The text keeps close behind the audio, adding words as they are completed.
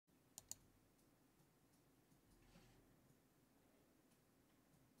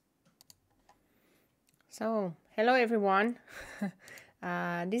So, hello everyone.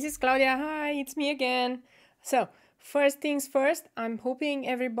 This is Claudia. Hi, it's me again. So, first things first, I'm hoping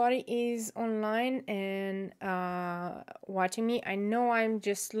everybody is online and watching me. I know I'm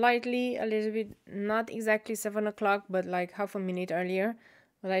just slightly, a little bit, not exactly 7 o'clock, but like half a minute earlier,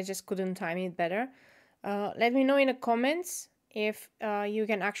 but I just couldn't time it better. Let me know in the comments if you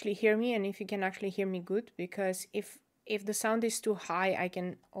can actually hear me and if you can actually hear me good, because if the sound is too high, I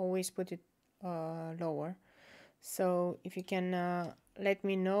can always put it lower. So if you can let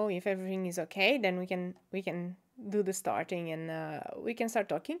me know if everything is okay, then we can do the starting and we can start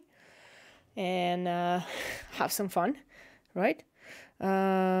talking and have some fun, right?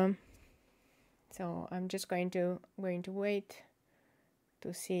 So I'm just going to wait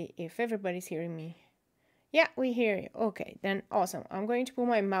to see if everybody's hearing me. Yeah, we hear you. Okay, then awesome. I'm going to put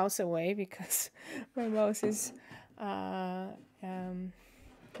my mouse away because my mouse is in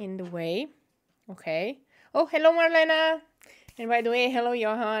the way. Okay. Oh, hello, Marlena. And by the way, hello,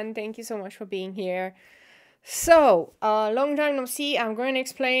 Johan. Thank you so much for being here. So, long time no see. I'm going to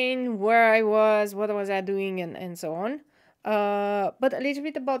explain where I was, what was I doing, and so on. But a little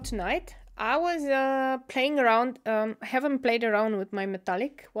bit about tonight. I was playing around. I haven't played around with my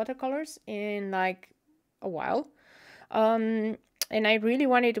metallic watercolors in like a while. And I really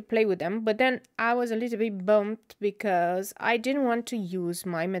wanted to play with them, but then I was a little bit bummed because I didn't want to use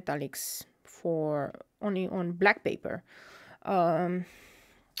my metallics for only on black paper,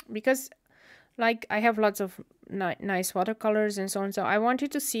 because like I have lots of nice watercolors and so on. So I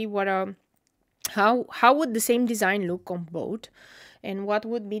wanted to see what how would the same design look on both, and what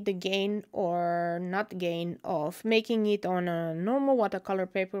would be the gain or not gain of making it on a normal watercolor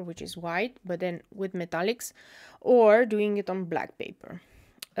paper, which is white, but then with metallics, or doing it on black paper.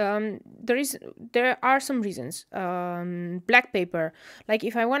 There are some reasons. Black paper, like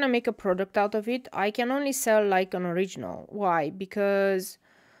if I want to make a product out of it, I can only sell like an original. Why? Because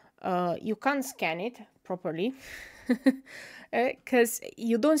you can't scan it properly, because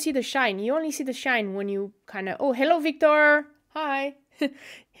you don't see the shine. You only see the shine when you kind of, oh, hello Victor, hi.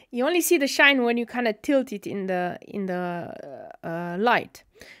 You only see the shine when you kind of tilt it in the light.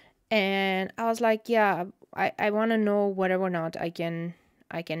 And I was like, yeah, I want to know whether or not I can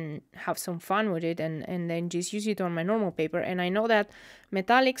have some fun with it and then just use it on my normal paper. And I know that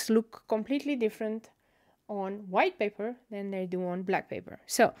metallics look completely different on white paper than they do on black paper.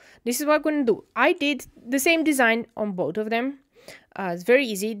 So this is what I'm going to do. I did the same design on both of them. It's very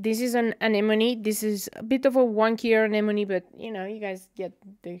easy. This is an anemone. This is a bit of a wonkier anemone, but you know, you guys get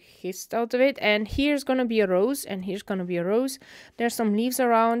the gist out of it. And here's going to be a rose, and here's going to be a rose. There's some leaves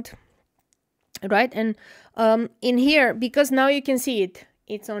around, right? And in here, because now you can see it,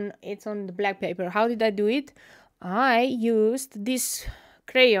 it's on the black paper. How did I do it? I used this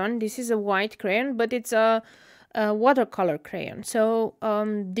crayon. This is a white crayon, but it's a watercolor crayon. So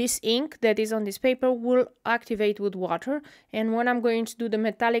this ink that is on this paper will activate with water, and when I'm going to do the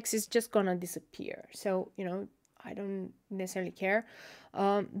metallics, it's just gonna disappear. So you know, I don't necessarily care.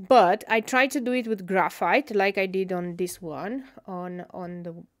 But I tried to do it with graphite, like I did on this one on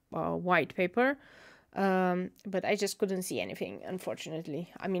the white paper. But I just couldn't see anything,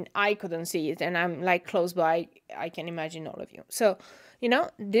 unfortunately. I mean, I couldn't see it, and I'm like close by. I can imagine all of you. So, you know,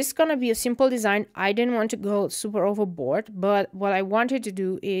 this is gonna be a simple design. I didn't want to go super overboard, but what I wanted to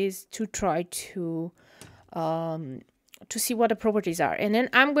do is to try to see what the properties are, and then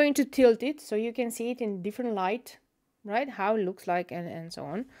I'm going to tilt it so you can see it in different light, right? How it looks like, and so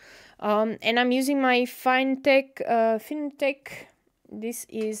on. And I'm using my finetec. This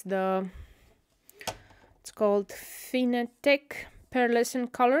is the, it's called finetec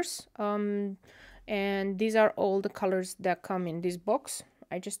pearlescent colors. And these are all the colors that come in this box.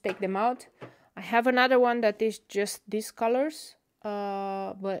 I just take them out. I have another one that is just these colors,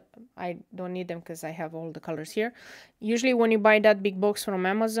 but I don't need them because I have all the colors here. Usually when you buy that big box from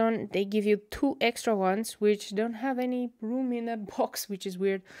Amazon, they give you 2 extra ones which don't have any room in that box, which is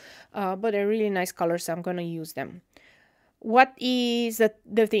weird, but they're really nice colors, so I'm gonna use them. What is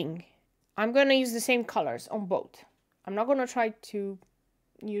the thing? I'm gonna use the same colors on both. I'm not gonna try to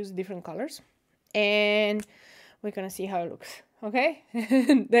use different colors, and we're gonna see how it looks. Okay.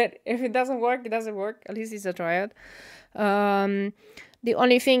 That if it doesn't work, it doesn't work. At least it's a tryout. The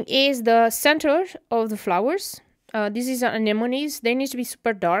only thing is the center of the flowers. This is an anemones. They need to be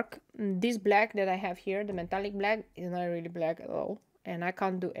super dark. This black that I have here, the metallic black, is not really black at all, and I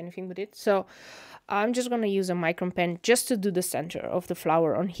can't do anything with it. So I'm just gonna use a Micron pen just to do the center of the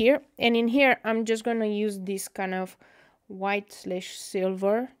flower on here. And in here, I'm just gonna use this kind of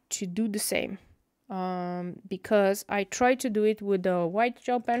white/silver to do the same. Because I tried to do it with a white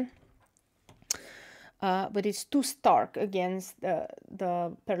gel pen, but it's too stark against the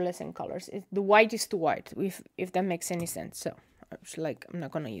pearlescent colors. The white is too white, if that makes any sense. So it's like I'm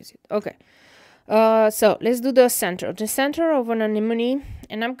not gonna use it. Okay. So let's do the center of an anemone,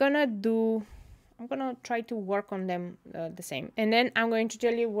 and I'm gonna try to work on them the same, and then I'm going to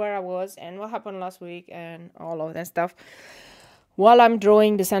tell you where I was and what happened last week and all of that stuff while I'm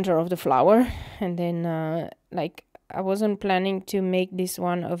drawing the center of the flower. And then like I wasn't planning to make this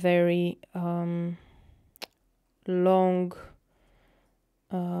one a very long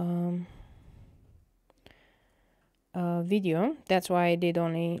video. That's why I did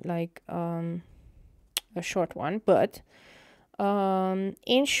only like a short one, but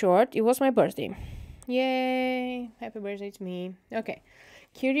in short, it was my birthday. Yay, happy birthday to me. Okay,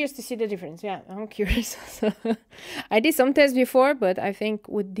 curious to see the difference. Yeah, I'm curious. I did some tests before, but I think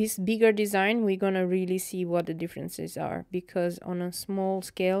with this bigger design we're gonna really see what the differences are, because on a small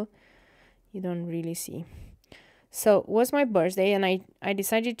scale you don't really see. So it was my birthday, and I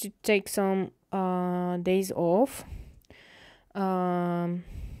decided to take some days off, and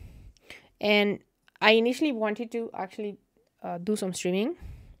I initially wanted to actually do some streaming,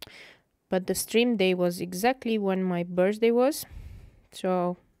 but the stream day was exactly when my birthday was,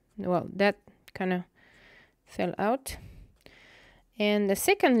 so well, that kind of fell out. And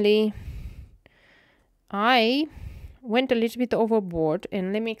secondly, I went a little bit overboard,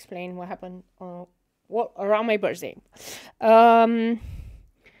 and let me explain what happened around my birthday.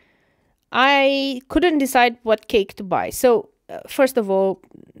 I couldn't decide what cake to buy. So first of all,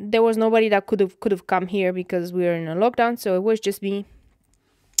 there was nobody that could have come here because we were in a lockdown, so it was just me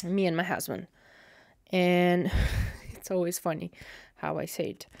and my husband. And it's always funny how I say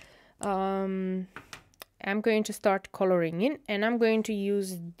it. I'm going to start coloring in, and I'm going to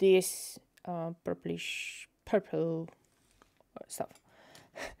use this purple stuff.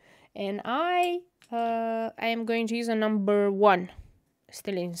 And I am going to use a number 1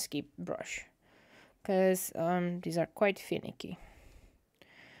 Stilinski brush, because these are quite finicky.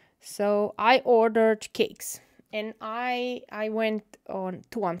 So I ordered cakes, and I went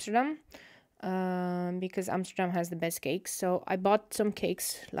to Amsterdam because Amsterdam has the best cakes. So I bought some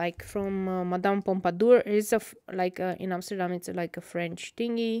cakes like from Madame Pompadour. It's in Amsterdam, it's like a French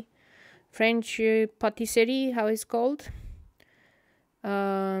thingy, French patisserie, how it's called.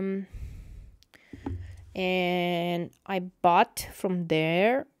 And I bought from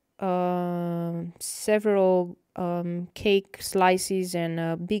there several cake slices and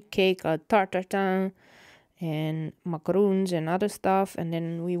a big cake, a tarte tatin, and macaroons and other stuff. And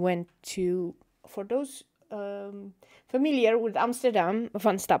then we went to, for those familiar with Amsterdam,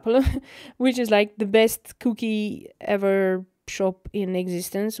 Van Stapelen, which is like the best cookie ever shop in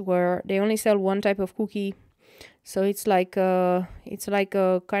existence, where they only sell one type of cookie. So it's like a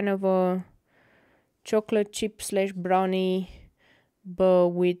kind of a chocolate chip / brownie, but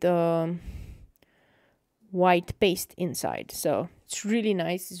with white paste inside. So it's really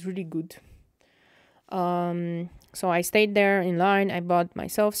nice. It's really good. So I stayed there in line. I bought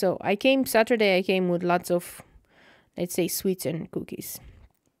myself. So I came Saturday. I came with lots of, let's say, sweets and cookies.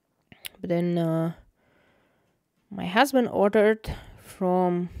 But then my husband ordered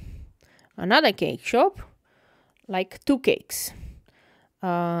from another cake shop like 2 cakes.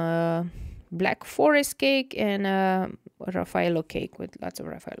 Black forest cake and a Raffaello cake with lots of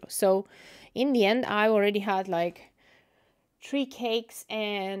Raffaello. So in the end, I already had like 3 cakes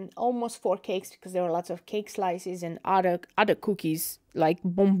and almost 4 cakes, because there were lots of cake slices and other cookies like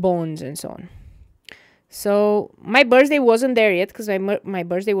bonbons and so on. So my birthday wasn't there yet, because my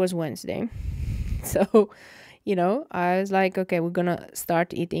birthday was Wednesday. So, you know, I was like, okay, we're gonna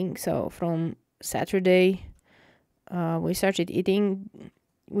start eating. So from Saturday, we started eating.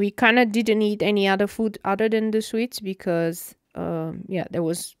 We kind of didn't eat any other food other than the sweets, because yeah, there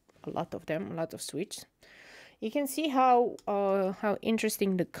was a lot of them, a lot of sweets. You can see how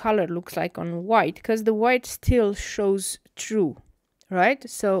interesting the color looks like on white, because the white still shows through, right?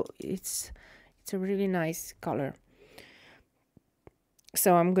 So it's a really nice color.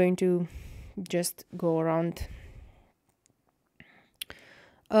 So I'm going to just go around,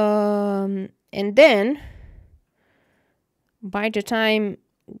 and then by the time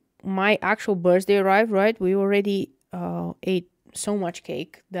my actual birthday arrived, right, we already ate so much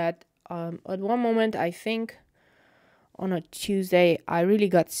cake that at one moment, I think on a Tuesday, I really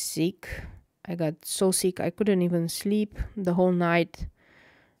got sick. I got so sick I couldn't even sleep the whole night,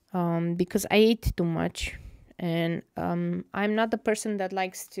 because I ate too much. And I'm not the person that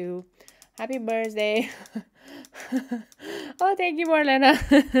likes to, happy birthday. Oh, thank you, Marlena.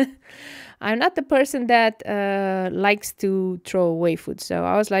 I'm not the person that likes to throw away food. So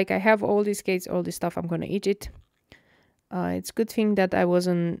I was like, I have all these cakes, all this stuff, I'm gonna eat it. It's a good thing that I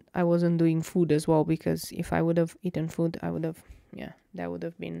wasn't doing food as well, because if I would have eaten food, I would have, yeah, that would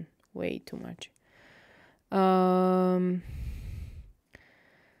have been way too much. And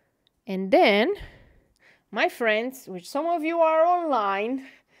then my friends, which some of you are online,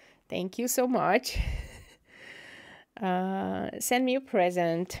 thank you so much, sent me a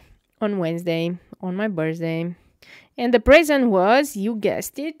present on Wednesday, on my birthday. And the present was, you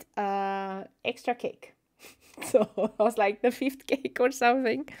guessed it, extra cake. So I was like the 5th cake or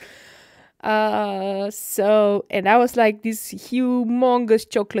something. And that was like this humongous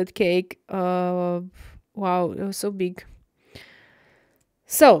chocolate cake. Wow, it was so big.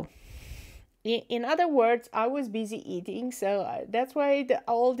 So, in other words, I was busy eating, so that's why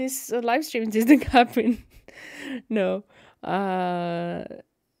all this live stream didn't happen. No,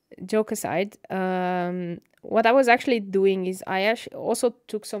 joke aside, what I was actually doing is I actually also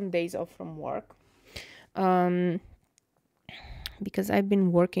took some days off from work, because I've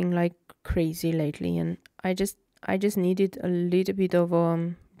been working like crazy lately, and I just needed a little bit of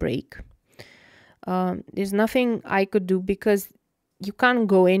a break. There's nothing I could do because you can't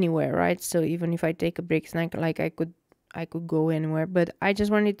go anywhere, right? So even if I take a break, it's not like I could go anywhere, but I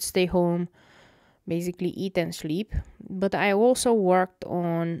just wanted to stay home, basically eat and sleep. But I also worked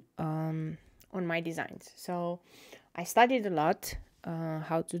on my designs. So I studied a lot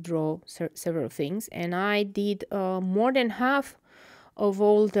how to draw several things, and I did more than half of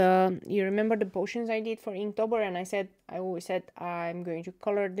all the, you remember the potions I did for Inktober, and I always said I'm going to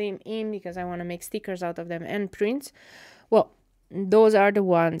color them in because I want to make stickers out of them and prints. Well, those are the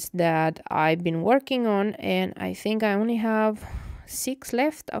ones that I've been working on, and I think I only have 6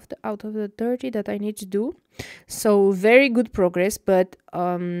 left out of the 30 that I need to do. So very good progress, but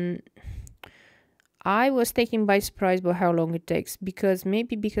I was taken by surprise by how long it takes, because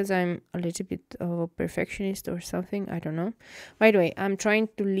maybe because I'm a little bit of a perfectionist or something, I don't know. By the way, I'm trying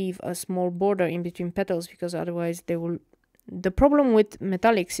to leave a small border in between petals, because otherwise they will... The problem with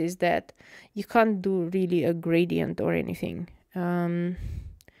metallics is that you can't do really a gradient or anything.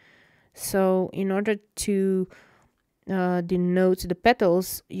 So in order to denote the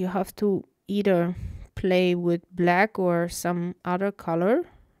petals, you have to either play with black or some other color,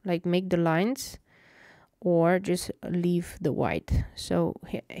 like make the lines, or just leave the white. So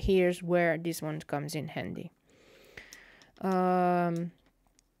here's where this one comes in handy. That's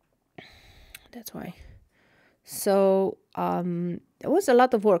why. So it was a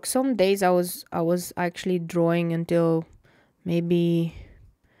lot of work. Some days I was actually drawing until maybe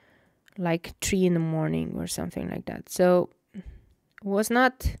like 3 in the morning or something like that. So it was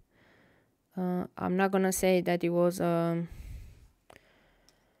not I'm not gonna say that it was a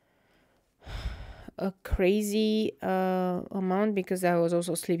crazy amount, because I was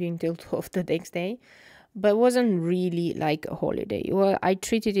also sleeping till 12 the next day, but it wasn't really like a holiday. Well, I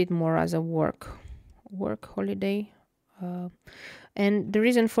treated it more as a work holiday, and the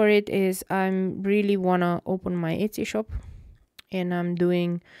reason for it is I'm really wanna open my Etsy shop, and I'm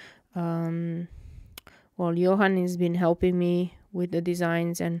doing well, Johan has been helping me with the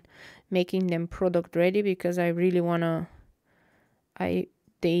designs and making them product ready, because I really wanna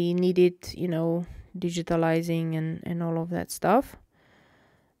they needed, you know, digitalizing and all of that stuff,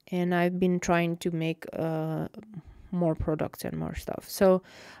 and I've been trying to make more products and more stuff. So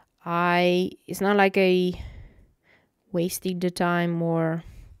it's not like I wasted the time or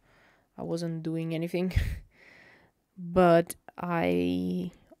I wasn't doing anything but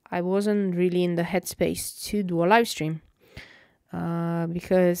I wasn't really in the headspace to do a live stream,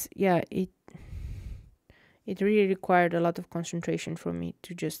 because yeah, it really required a lot of concentration for me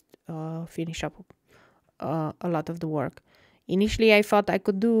to just finish up a lot of the work. Initially I thought I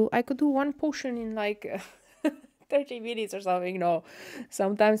could do one potion in like 30 minutes or something. No,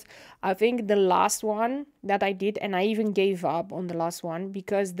 sometimes I think the last one that I did, and I even gave up on the last one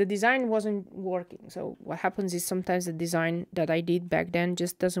because the design wasn't working. So what happens is sometimes the design that I did back then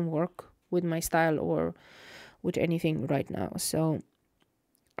just doesn't work with my style or with anything right now. So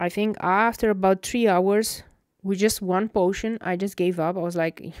I think after about 3 hours with just one potion, I just gave up. I was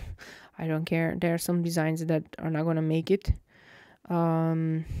like, I don't care. There are some designs that are not gonna make it.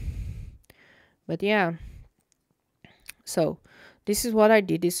 But yeah, so this is what I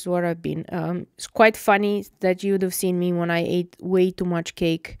did. This is what I've been. It's quite funny that you would have seen me when I ate way too much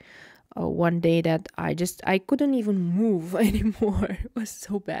cake one day that I couldn't even move anymore. It was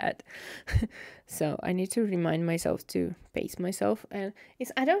so bad. So I need to remind myself to pace myself. And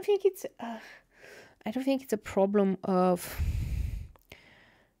I don't think it's a problem of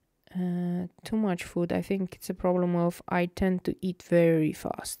too much food. I think it's a problem of I tend to eat very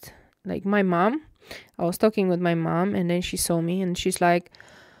fast. Like my mom, I was talking with my mom and then she saw me and she's like,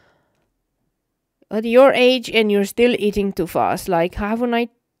 at your age and you're still eating too fast. Like, haven't I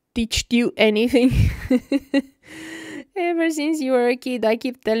teached you anything? Ever since you were a kid, I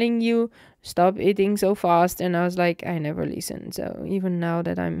keep telling you, stop eating so fast. And I was like, I never listen. So even now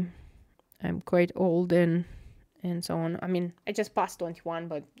that I'm quite old and so on. I mean, I just passed 21,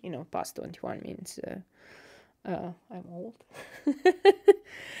 but you know, past 21 means I'm old.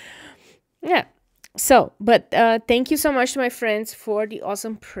 Yeah. So, but thank you so much to my friends for the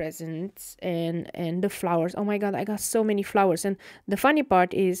awesome presents and the flowers. Oh my god, I got so many flowers. And the funny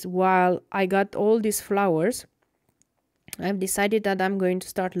part is, while I got all these flowers, I've decided that I'm going to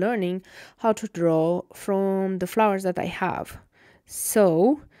start learning how to draw from the flowers that I have.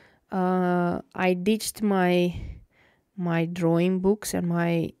 So I ditched my drawing books and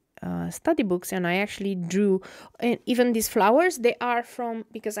my study books, and I actually drew. And even these flowers, they are from,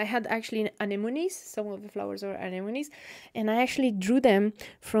 because I had actually anemones, some of the flowers are anemones, and I actually drew them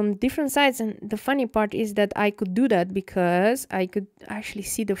from different sides. And the funny part is that I could do that because I could actually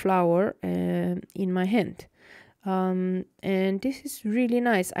see the flower in my hand. And this is really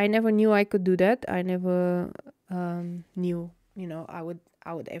nice. I never knew I could do that. I never knew, you know, I would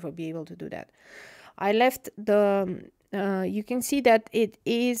ever be able to do that. I left the you can see that it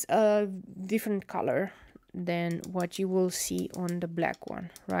is a different color than what you will see on the black one,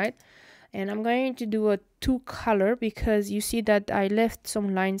 right? And I'm going to do a 2-color because you see that I left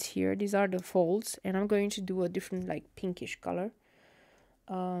some lines here. These are the folds, and I'm going to do a different, like, pinkish color.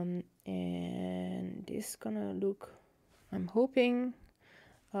 And this gonna look, I'm hoping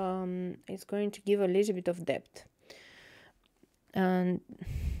it's going to give a little bit of depth. And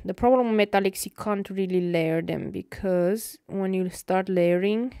the problem with metallics, you can't really layer them, because when you start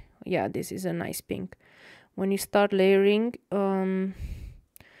layering, yeah, this is a nice pink. When you start layering, the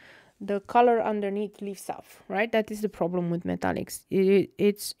color underneath leaves off, right? That is the problem with metallics.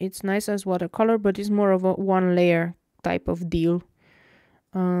 It's nice as watercolor, but it's more of a one layer type of deal.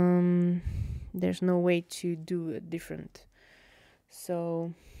 There's no way to do it different.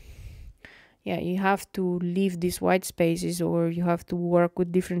 So yeah, you have to leave these white spaces, or you have to work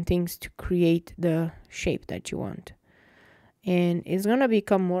with different things to create the shape that you want. And it's gonna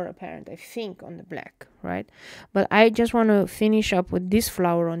become more apparent, I think, on the black, right? But I just want to finish up with this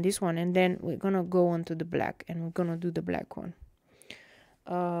flower on this one, and then we're gonna go on to the black, and we're gonna do the black one.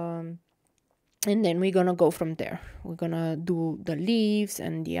 And then we're gonna go from there. We're gonna do the leaves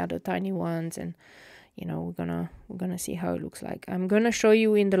and the other tiny ones, and you know, we're gonna see how it looks like. I'm gonna show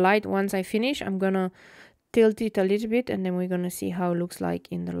you in the light once I finish. I'm gonna tilt it a little bit, and then we're gonna see how it looks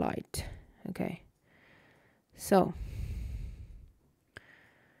like in the light. Okay, so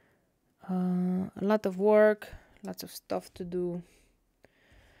a lot of work, lots of stuff to do,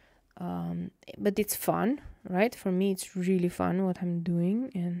 but it's fun, right? For me, it's really fun what I'm doing,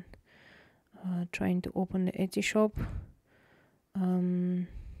 and trying to open the Etsy shop.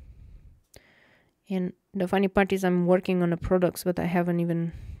 And the funny part is I'm working on the products, but I haven't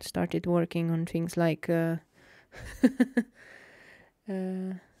even started working on things like the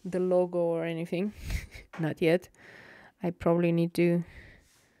logo or anything. Not yet. I probably need to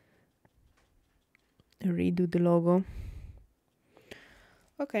redo the logo.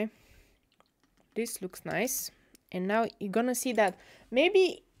 Okay. This looks nice. And now you're gonna see that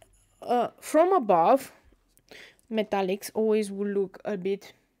maybe from above, metallics always will look a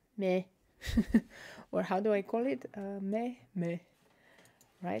bit meh. Or how do I call it? Meh,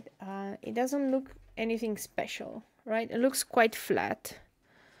 right? It doesn't look anything special, right? It looks quite flat,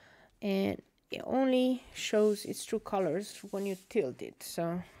 and it only shows its true colors when you tilt it. So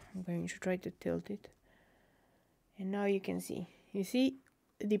I'm going to try to tilt it, and now you can see. You see,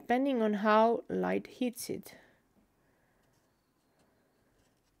 depending on how light hits it,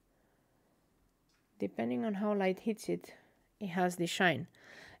 it has the shine.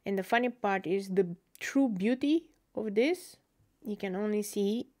 And the funny part is, the true beauty of this you can only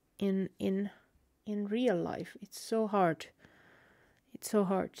see in real life. It's so hard. It's so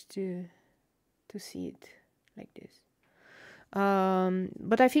hard to see it like this.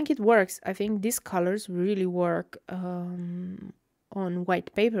 But I think it works. I think these colors really work on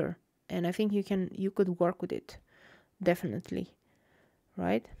white paper, and I think you could work with it, definitely,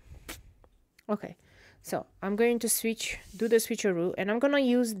 right? Okay. So I'm going to do the switcheroo, and I'm gonna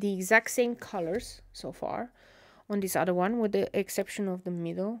use the exact same colors so far on this other one, with the exception of the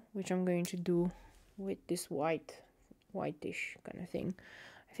middle, which I'm going to do with this whitish kind of thing.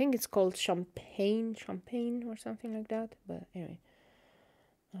 I think it's called champagne or something like that. But anyway,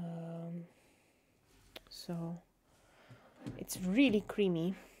 so it's really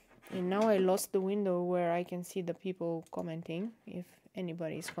creamy. And now I lost the window where I can see the people commenting, if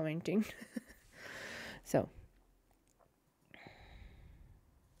anybody is commenting. So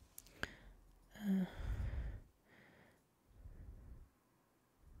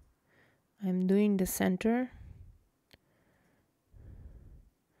I'm doing the center.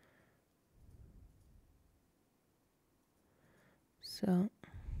 So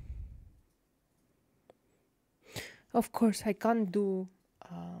of course I can't do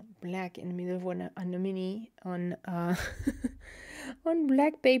black in the middle of on a mini on on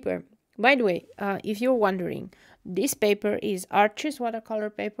black paper. By the way, if you're wondering, this paper is Arches watercolor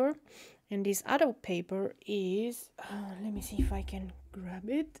paper, and this other paper is let me see if I can grab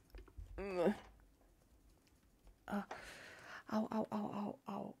it. Ow, ow, ow, ow,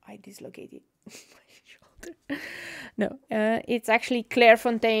 ow, I dislocated my shoulder. No, it's actually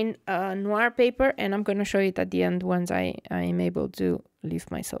Clairefontaine noir paper, and I'm going to show it at the end once I'm able to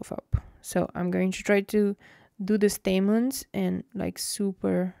lift myself up. So I'm going to try to do the stamens and like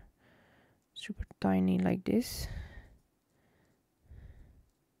super tiny like this.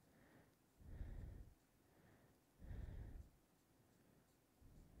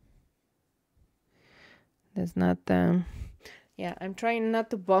 That's not yeah, I'm trying not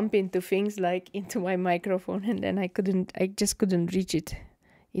to bump into things like into my microphone, and then I just couldn't reach it.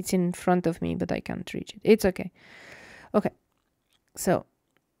 It's in front of me, but I can't reach it. It's okay. Okay, so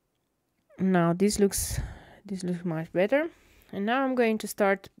now this looks much better, and now I'm going to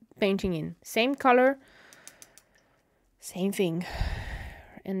start painting in. Same color, same thing,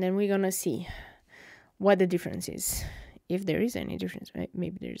 and then we're gonna see what the difference is, if there is any difference.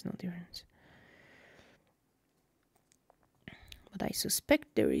 Maybe there is no difference, but I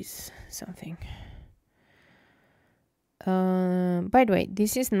suspect there is something. By the way,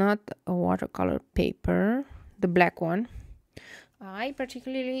 this is not a watercolor paper, the black one. I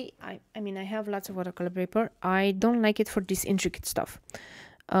particularly, I mean, I have lots of watercolor paper. I don't like it for this intricate stuff,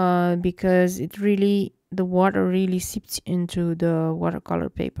 because it really, the water really seeps into the watercolor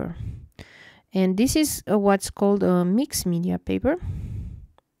paper. And this is what's called a mixed media paper,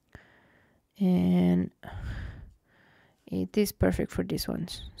 and it is perfect for these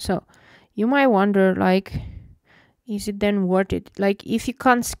ones. So you might wonder, like, is it then worth it? Like, if you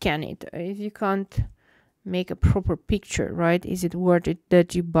can't scan it, if you can't make a proper picture, right, is it worth it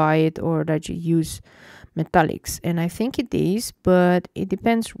that you buy it or that you use metallics? And I think it is, but it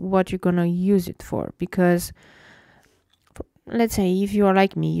depends what you're gonna use it for. Because let's say if you are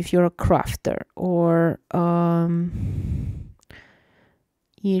like me, if you're a crafter, or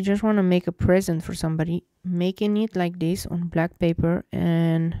you just want to make a present for somebody, making it like this on black paper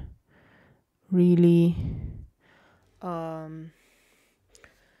and really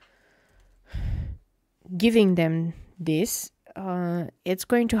giving them this, it's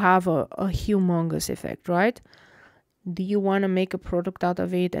going to have a humongous effect, right? Do you want to make a product out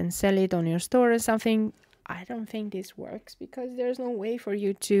of it and sell it on your store or something? I don't think this works, because there's no way for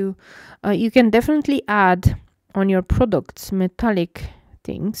you to you can definitely add on your products metallic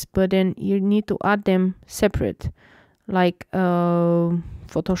things, but then you need to add them separate, like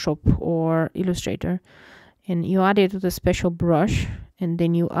Photoshop or Illustrator, and you add it with a special brush, and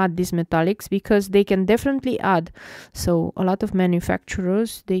then you add these metallics, because they can definitely add. So a lot of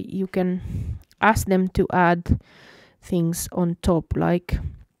manufacturers, you can ask them to add things on top, like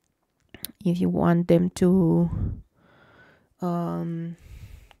if you want them to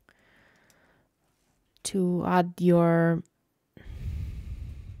add your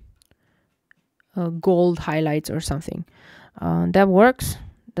gold highlights or something, that works.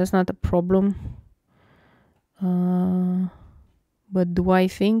 That's not a problem. But do I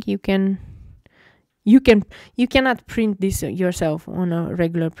think you cannot print this yourself on a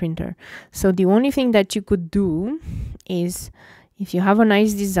regular printer? So the only thing that you could do is, if you have a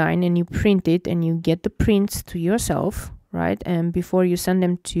nice design and you print it and you get the prints to yourself, right, and before you send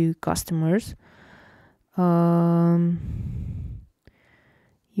them to customers, you're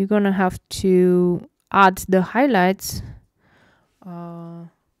gonna have to add the highlights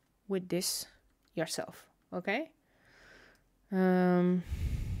with this yourself. Okay,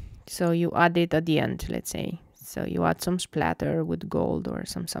 so you add it at the end, let's say. So you add some splatter with gold or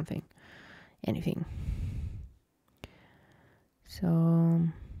something, anything. So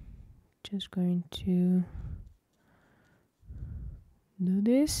just going to do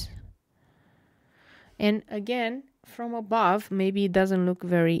this. And again, from above, maybe it doesn't look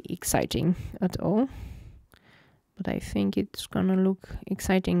very exciting at all, but I think it's gonna look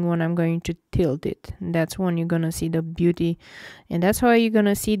exciting when I'm going to tilt it. And that's when you're gonna see the beauty, and that's how you're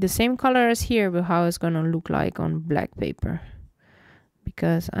gonna see the same color as here, but how it's gonna look like on black paper,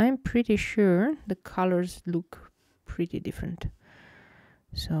 because I'm pretty sure the colors look pretty different.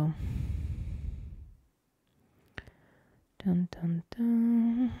 So dun, dun,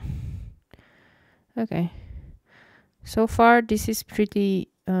 dun. Okay, so far this is pretty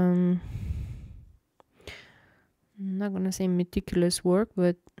I'm not gonna say meticulous work,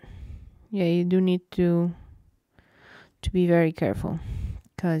 but yeah, you do need to be very careful,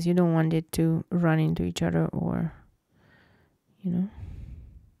 because you don't want it to run into each other, or you know.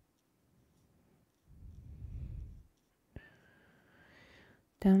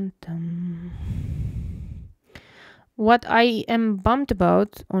 Dum, dum. What I am bummed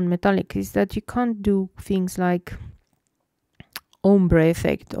about on metallic is that you can't do things like ombre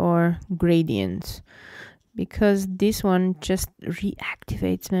effect or gradients, because this one just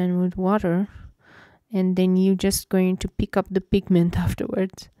reactivates, man, with water, and then you just going to pick up the pigment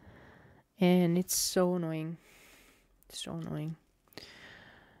afterwards, and it's so annoying. It's so annoying.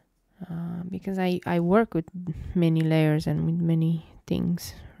 Because I work with many layers and with many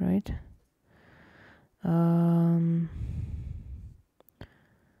things, right?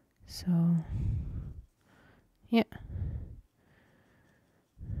 So yeah.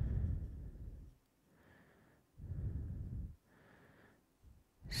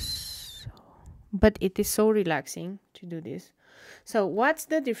 But it is so relaxing to do this. So what's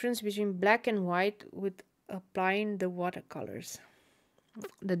the difference between black and white with applying the watercolors?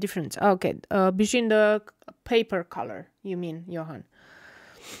 The difference, okay, between the paper color, you mean, Johan?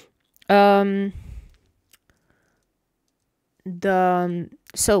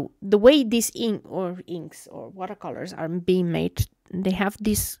 So the way these inks or watercolors are being made, they have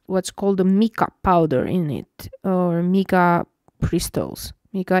this what's called a mica powder in it, or mica crystals.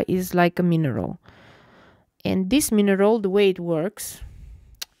 Mica is like a mineral, and this mineral, the way it works,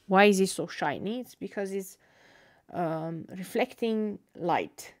 why is it so shiny? It's because it's reflecting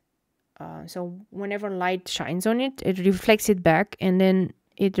light. So whenever light shines on it, it reflects it back, and then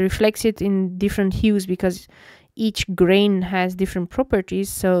it reflects it in different hues, because each grain has different properties,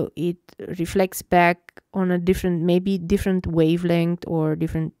 so it reflects back on a different, maybe different wavelength or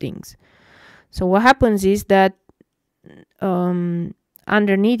different things. So what happens is that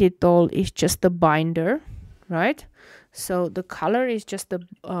underneath it all is just the binder, right? So the color is just the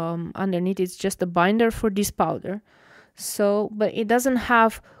underneath it's just the binder for this powder. So, but it doesn't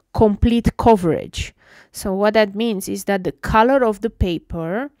have complete coverage. So what that means is that the color of the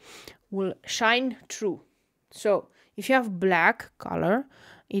paper will shine through. So if you have black color,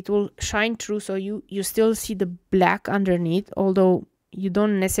 it will shine through, so you still see the black underneath, although you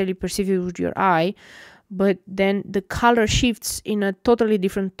don't necessarily perceive it with your eye, but then the color shifts in a totally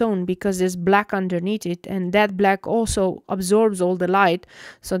different tone because there's black underneath it, and that black also absorbs all the light,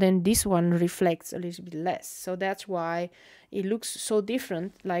 so then this one reflects a little bit less. So that's why it looks so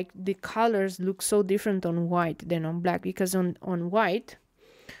different, like the colors look so different on white than on black, because on white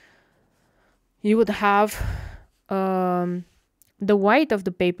you would have the white of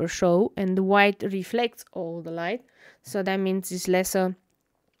the paper show, and the white reflects all the light, so that means it's lesser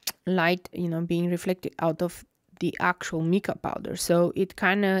light, you know, being reflected out of the actual mica powder, so it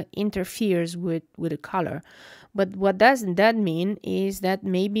kind of interferes with the color. But what does that mean is that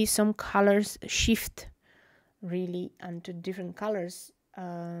maybe some colors shift really into different colors,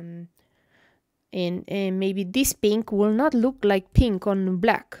 and maybe this pink will not look like pink on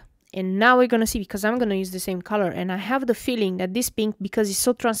black. And now we're gonna see, because I'm gonna use the same color, and I have the feeling that this pink, because it's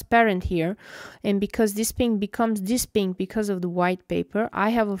so transparent here, and because this pink becomes this pink because of the white paper,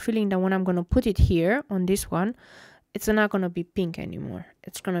 I have a feeling that when I'm gonna put it here on this one, it's not gonna be pink anymore.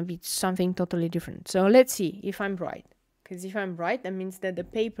 It's gonna be something totally different. So let's see if I'm right, because if I'm right, that means that the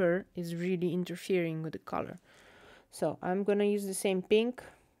paper is really interfering with the color. So I'm gonna use the same pink.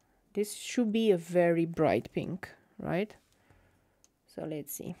 This should be a very bright pink, right? So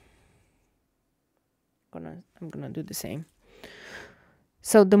let's see. I'm gonna do the same.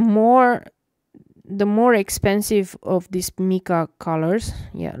 So the more expensive of these mica colors,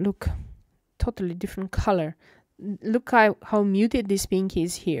 yeah, look, totally different color. Look how muted this pink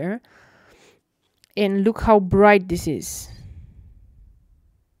is here, and look how bright this is,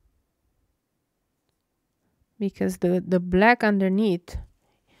 because the black underneath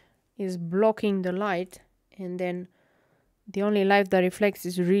is blocking the light, and then the only light that reflects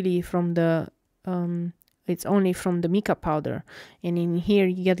is really from the it's only from the mica powder, and in here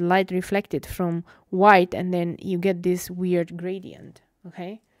you get light reflected from white, and then you get this weird gradient.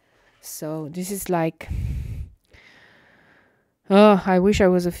 Okay, so this is like Oh, I wish I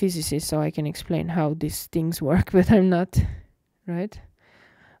was a physicist so I can explain how these things work, but I'm not, right?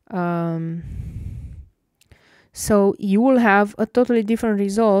 So you will have a totally different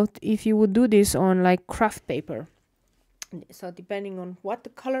result if you would do this on like craft paper. So depending on what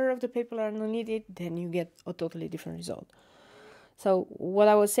the color of the paper underneath it, then you get a totally different result. So what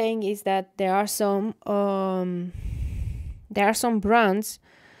I was saying is that there are some brands,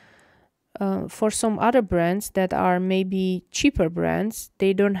 for some other brands that are maybe cheaper brands,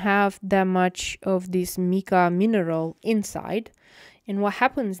 they don't have that much of this mica mineral inside. And what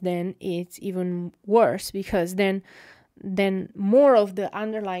happens then, it's even worse, because then more of the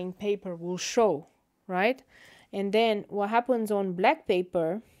underlying paper will show, right? And then what happens on black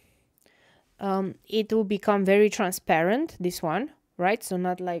paper, it will become very transparent, this one, right? So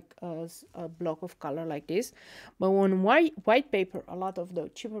not like a block of color like this. But on white paper, a lot of the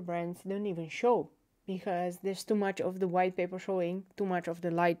cheaper brands don't even show, because there's too much of the white paper showing, too much of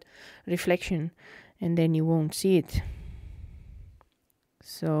the light reflection, and then you won't see it.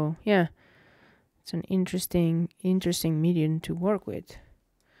 So yeah, it's an interesting medium to work with.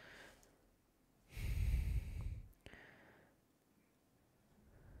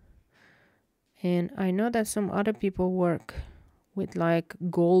 And I know that some other people work with like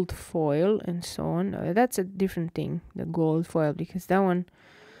gold foil and so on. That's a different thing, the gold foil, because that one,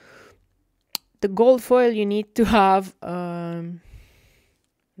 the gold foil, you need to have I'm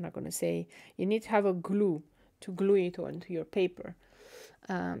not gonna say, you need to have a glue to glue it onto your paper,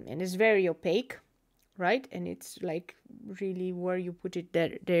 and it's very opaque, right? And it's like really where you put it,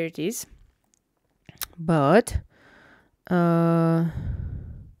 there it is. But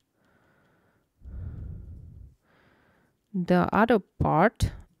the other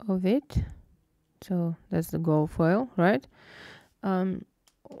part of it, so that's the gold foil, right?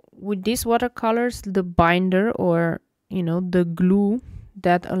 With these watercolors, the binder, or the glue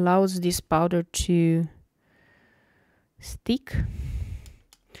that allows this powder to stick,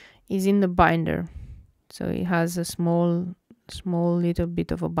 is in the binder. So it has a small little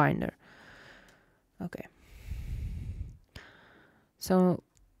bit of a binder. Okay, so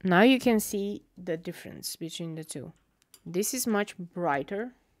now you can see the difference between the two. This is much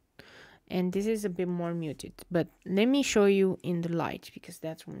brighter and this is a bit more muted, but let me show you in the light, because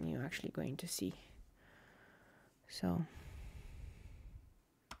that's when you're actually going to see. So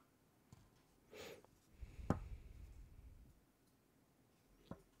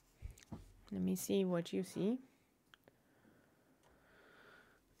let me see what you see.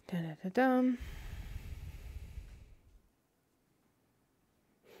 Da-da-da-dum.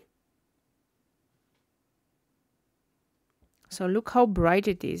 So look how bright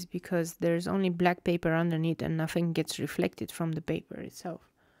it is, because there's only black paper underneath and nothing gets reflected from the paper itself,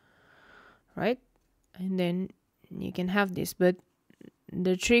 right? And then you can have this, but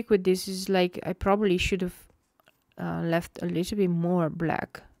the trick with this is, like, I probably should have left a little bit more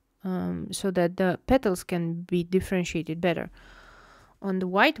black, so that the petals can be differentiated better. On the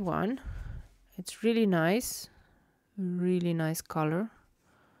white one, it's really nice color,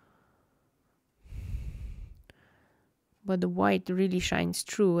 but the white really shines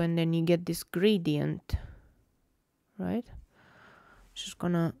through, and then you get this gradient, right? Just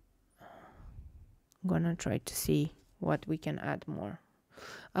gonna try to see what we can add more.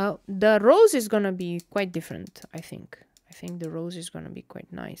 The rose is gonna be quite different, I think the rose is gonna be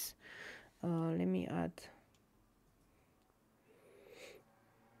quite nice. Let me add.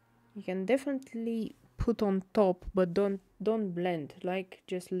 You can definitely put on top, but don't blend, like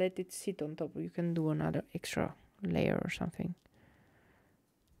just let it sit on top. You can do another extra layer or something.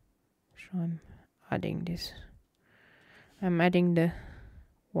 So I'm adding this. I'm adding the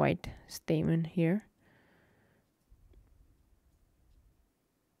white stamen here.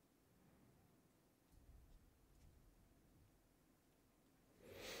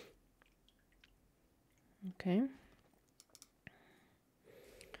 Okay.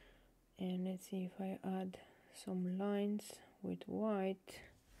 And let's see if I add some lines with white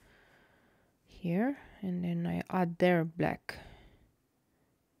here, and then I add there black.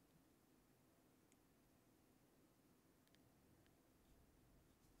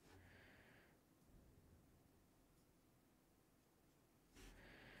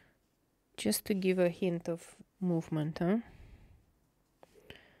 Just to give a hint of movement, huh?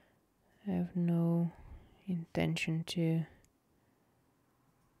 I have no intention to.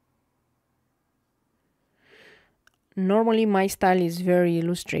 Normally my style is very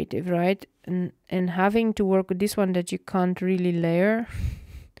illustrative, right? And having to work with this one that you can't really layer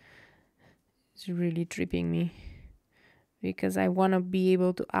is really tripping me, because I want to be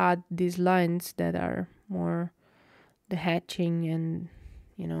able to add these lines that are more the hatching and,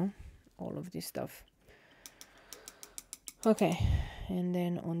 you know, all of this stuff. Okay, and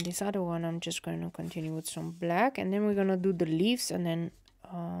then on this other one, I'm just going to continue with some black, and then we're going to do the leaves, and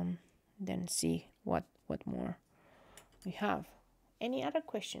then see what more we have. Any other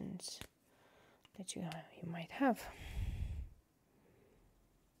questions that you might have?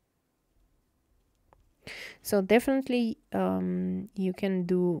 So definitely you can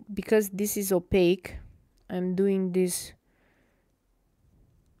do, because this is opaque, I'm doing this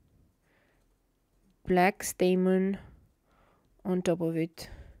black stamen on top of it.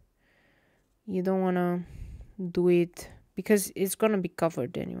 You don't want to do it because it's gonna be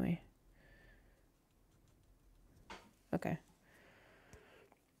covered anyway. Okay.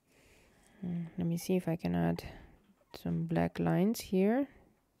 Let me see if I can add some black lines here.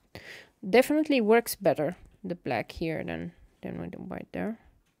 Definitely works better, the black here, than with the white there.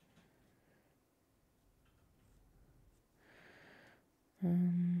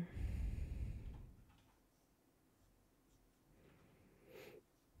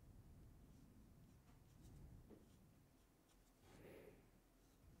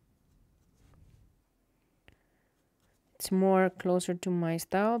 It's more closer to my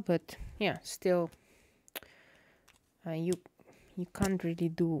style, but yeah, still you can't really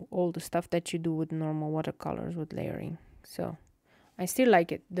do all the stuff that you do with normal watercolors with layering. So I still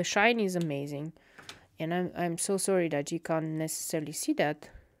like it. The shine is amazing, and I'm so sorry that you can't necessarily see that,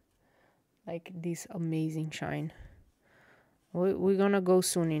 like this amazing shine. We're gonna go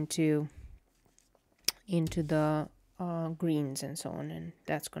soon into the greens and so on, and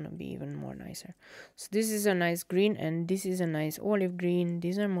that's gonna be even more nicer. So this is a nice green, and this is a nice olive green.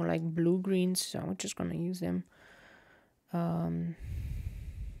 These are more like blue greens, so I'm just gonna use them.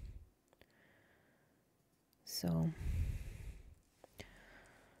 So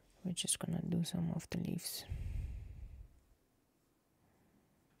we're just gonna do some of the leaves.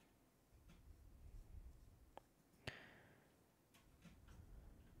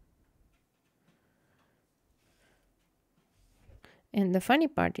 And the funny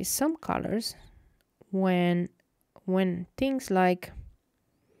part is some colors, when things like,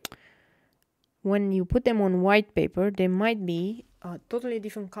 when you put them on white paper, they might be a totally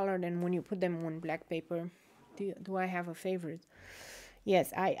different color than when you put them on black paper. Do I have a favorite?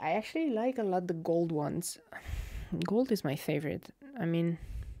 Yes, I actually like a lot the gold ones. Gold is my favorite. I mean,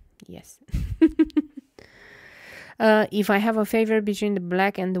 yes. If I have a favorite between the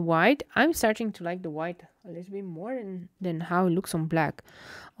black and the white, I'm starting to like the white a little bit more than how it looks on black.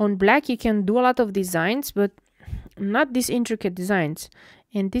 On black, you can do a lot of designs, but not these intricate designs.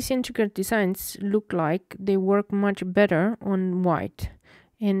 And these intricate designs look like they work much better on white.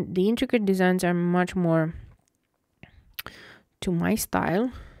 And the intricate designs are much more to my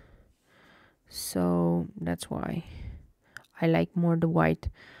style. So that's why I like more the white.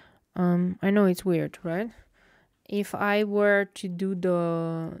 I know it's weird, right? If I were to do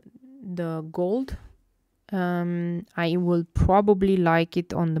the gold, I will probably like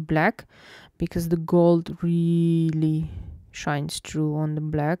it on the black, because the gold really shines through on the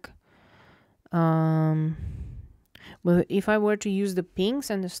black. But if I were to use the pinks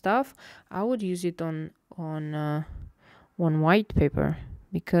and the stuff, I would use it on white paper,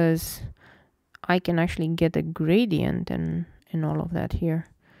 because I can actually get a gradient and all of that here,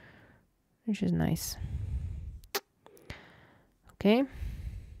 which is nice. Okay,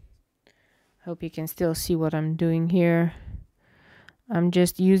 hope you can still see what I'm doing here. I'm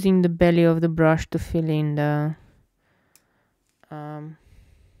just using the belly of the brush to fill in the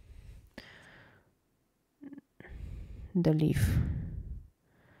leaf.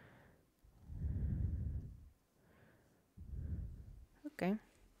 Okay.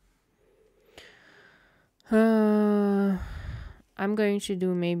 I'm going to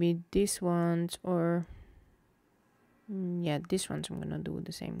do maybe these ones, or yeah, these ones I'm gonna do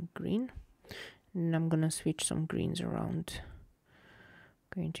the same green, and I'm gonna switch some greens around.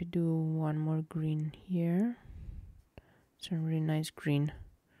 Going to do one more green here. It's a really nice green.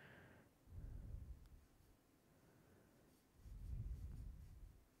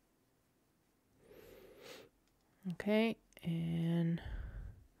 Okay, and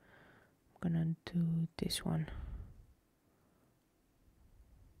I'm gonna do this one.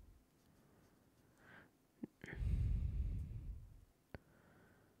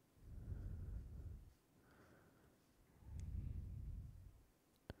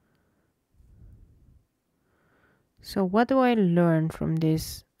 So what do I learn from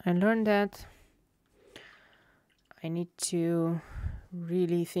this? I learned that I need to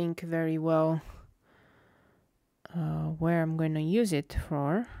really think very well where I'm going to use it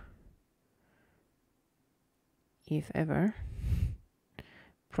for. if ever.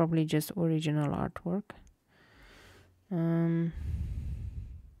 Probably just original artwork.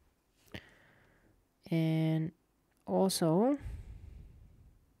 And also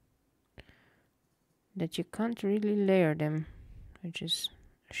that you can't really layer them, which is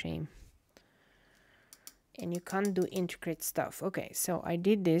a shame. And you can't do intricate stuff. Okay, so I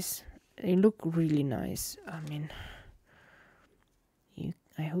did this. They look really nice. I mean,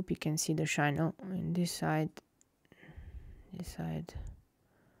 I hope you can see the shine. Oh, and this side,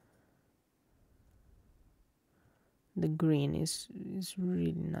 the green is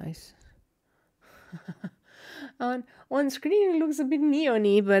really nice. On screen it looks a bit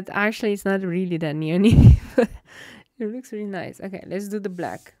neony, but actually it's not really that neony. It looks really nice. Okay, let's do the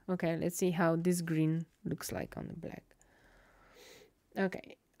black. Okay, let's see how this green looks like on the black.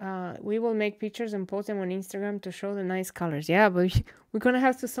 Okay, we will make pictures and post them on Instagram to show the nice colors. Yeah, but we're gonna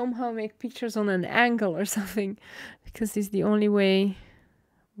have to somehow make pictures on an angle or something, because it's the only way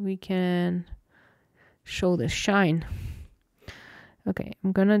we can show the shine. Okay,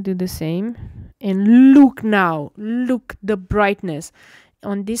 I'm gonna do the same. And look now, look the brightness.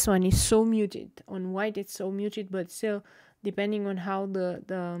 On this one is so muted. On white it's so muted, but still, depending on how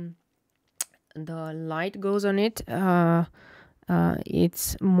the light goes on it,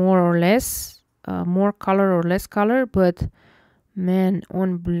 it's more or less more color or less color. But man,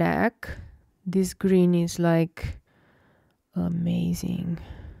 on black, this green is like amazing.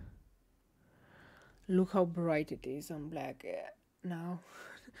 Look how bright it is on black now.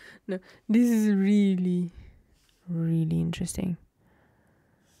 No, this is really, really interesting.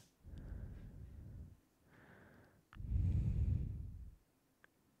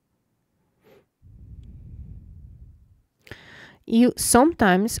 You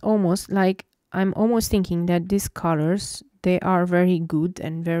sometimes almost like, I'm almost thinking that these colors, they are very good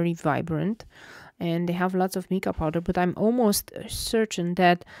and very vibrant, and they have lots of mica powder, but I'm almost certain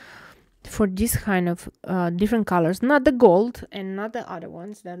that for this kind of different colors, not the gold and not the other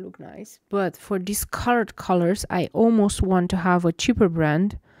ones that look nice, but for these colored colors, I almost want to have a cheaper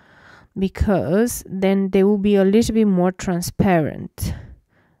brand, because then they will be a little bit more transparent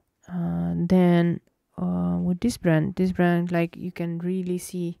than with this brand. This brand, like, you can really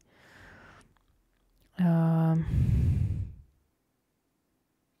see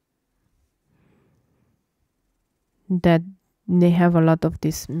that they have a lot of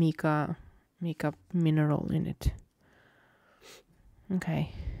this mica mineral in it.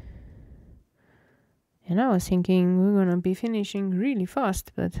 Okay. And I was thinking we're gonna be finishing really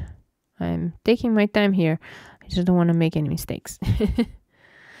fast, but I'm taking my time here. I just don't want to make any mistakes.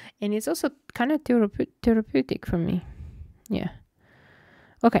 And it's also kind of therapeutic for me. Yeah.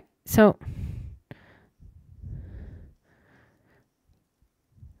 Okay, so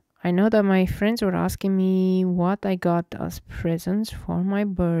I know that my friends were asking me what I got as presents for my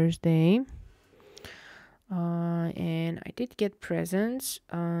birthday. And I did get presents,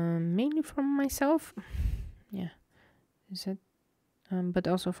 mainly from myself. Yeah. Is it? But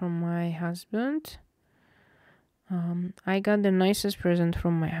also from my husband. I got the nicest present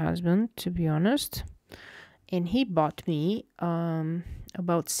from my husband, to be honest. And he bought me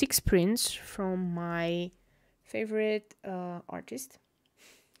about 6 prints from my favorite artist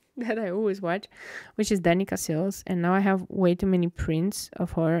that I always watch, which is Danica Sills. And now I have way too many prints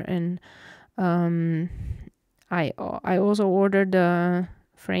of her. And I also ordered the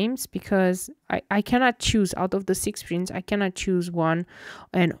frames, because I cannot choose out of the 6 prints. I cannot choose one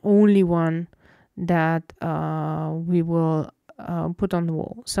and only one that we will put on the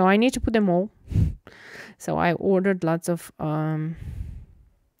wall. So I need to put them all. So I ordered lots of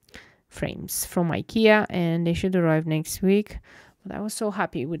frames from IKEA, and they should arrive next week. But I was so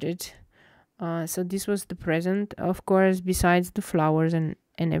happy with it. So this was the present, of course, besides the flowers and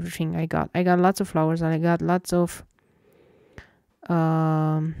everything I got. I got lots of flowers, and I got lots of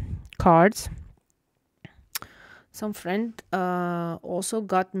cards. Some friend also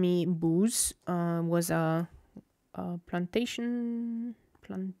got me booze. Was a plantation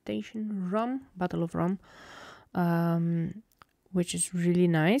rum, bottle of rum, which is really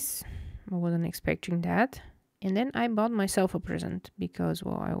nice. I wasn't expecting that. And then I bought myself a present, because,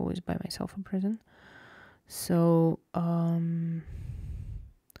 well, I always buy myself a present. So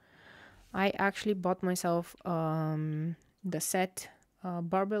I actually bought myself the set,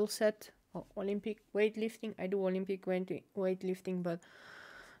 barbell set, Olympic weightlifting. I do Olympic weightlifting, but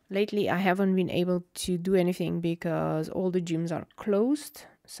lately I haven't been able to do anything because all the gyms are closed.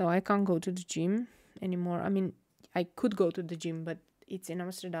 So I can't go to the gym anymore. I mean, I could go to the gym, but it's in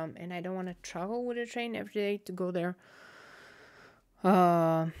Amsterdam, and I don't want to travel with a train every day to go there.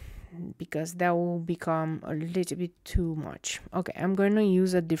 because that will become a little bit too much. Okay, I'm going to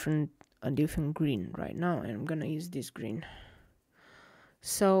use a different green right now, and I'm going to use this green.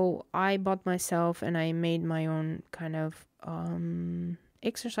 So I bought myself and I made my own kind of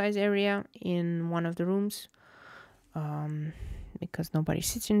exercise area in one of the rooms, because nobody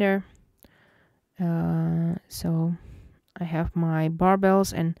sits in there. So I have my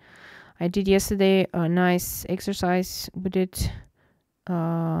barbells, and I did yesterday a nice exercise with it,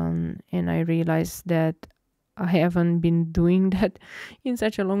 and I realized that I haven't been doing that in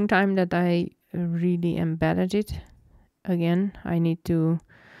such a long time that I really am bad at it. Again, I need to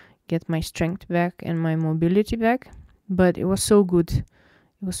get my strength back and my mobility back, but it was so good. It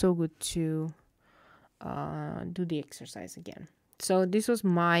was so good to do the exercise again. So this was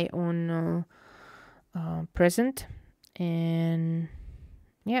my own present, and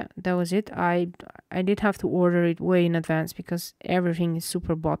yeah, that was it. I did have to order it way in advance because everything is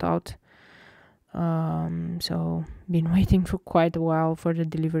super bought out. So been waiting for quite a while for the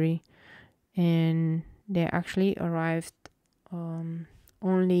delivery, and they actually arrived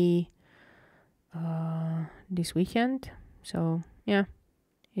only this weekend. So yeah,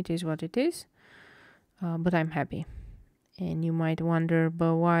 it is what it is, but I'm happy. And you might wonder,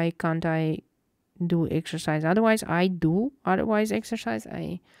 but why can't I do exercise? Otherwise I do exercise.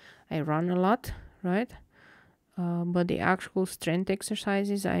 I run a lot, right? But the actual strength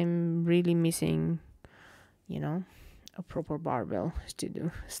exercises, I'm really missing, a proper barbell to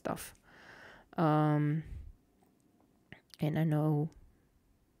do stuff. And I know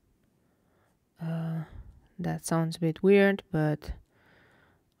that sounds a bit weird, but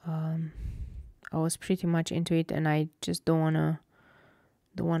I was pretty much into it, and I just don't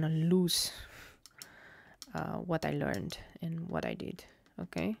wanna lose what I learned and what I did.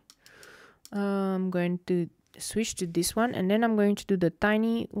 Okay, I'm going to switch to this one, and then I'm going to do the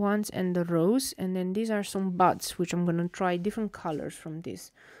tiny ones and the rows, and then these are some buds which I'm gonna try different colors from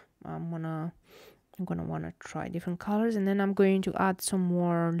this. I'm gonna wanna try different colors, and then I'm going to add some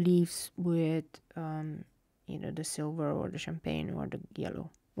more leaves with either the silver or the champagne or the yellow.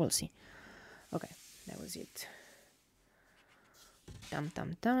 We'll see. Okay, that was it.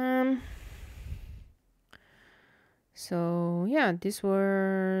 So yeah, these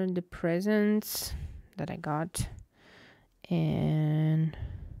were the presents that I got, and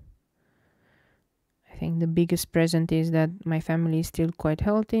I think the biggest present is that my family is still quite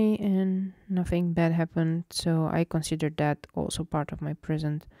healthy and nothing bad happened, so I consider that also part of my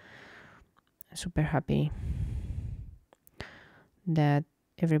present. Super happy that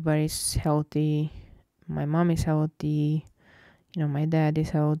everybody's healthy. My mom is healthy, my dad is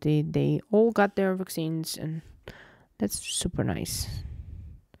healthy. They all got their vaccines, and that's super nice.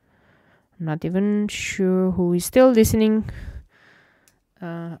 I'm not even sure who is still listening.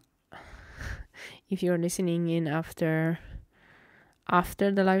 If you're listening in after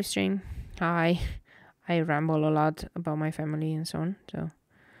the live stream, hi. I ramble a lot about my family and so on. So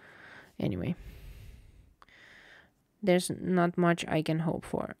anyway, there's not much I can hope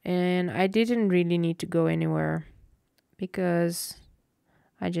for. And I didn't really need to go anywhere because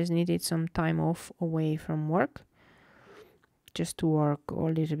I just needed some time off away from work, just to work a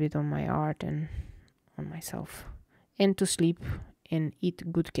little bit on my art and on myself, and to sleep and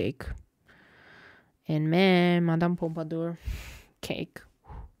eat good cake. And man, Madame Pompadour cake,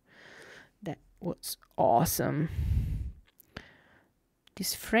 that was awesome.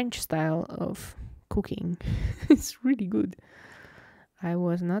 This French style of cooking is really good. I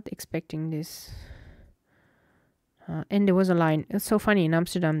was not expecting this. And there was a line. It's so funny, in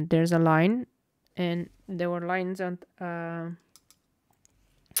Amsterdam there's a line, and there were lines on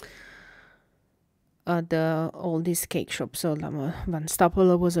all these cake shops. So Van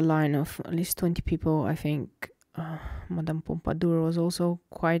Stapelen was a line of at least 20 people. I think Madame Pompadour was also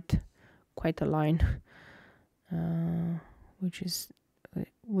quite a line,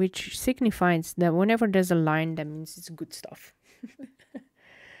 which signifies that whenever there's a line, that means it's good stuff.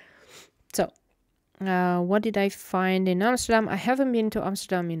 So what did I find in Amsterdam? I haven't been to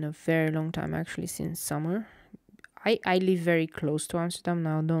Amsterdam in a very long time, actually, since summer. I live very close to Amsterdam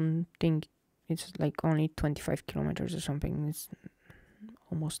now. Don't think it's like only 25 kilometers or something. It's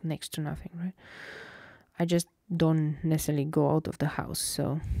almost next to nothing, right? I just don't necessarily go out of the house,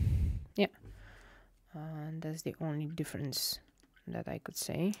 so yeah. And that's the only difference that I could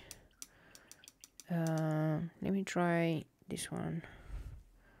say. Let me try this one.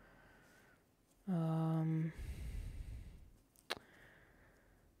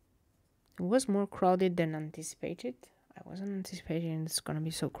 It was more crowded than anticipated. I wasn't anticipating it's gonna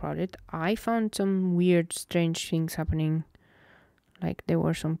be so crowded. I found some weird, strange things happening, Like there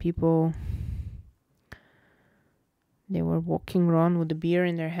were some people, they were walking around with the beer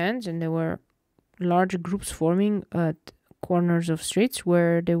in their hands, and there were large groups forming at corners of streets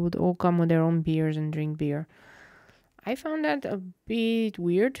where they would all come with their own beers and drink beer. I found that a bit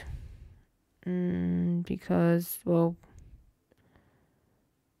weird because, well,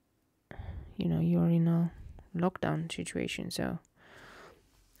 you know, you're in a lockdown situation, so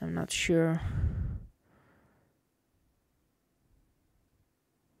I'm not sure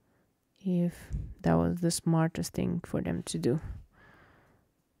if that was the smartest thing for them to do.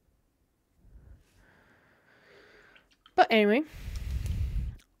 But anyway,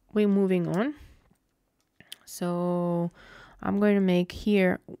 we're moving on. So I'm going to make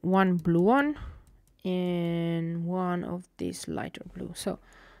here one blue one and one of this lighter blue. So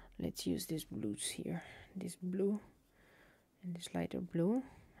let's use these blues here, this blue and this lighter blue.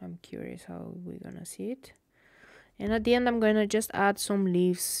 I'm curious how we're gonna see it. And at the end I'm gonna just add some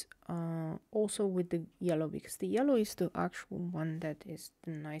leaves also with the yellow, because the yellow is the actual one that is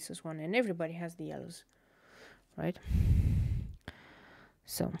the nicest one, and everybody has the yellows, right?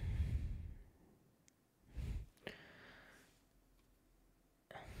 So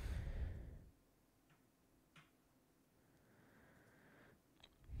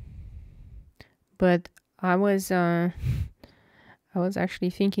but I was actually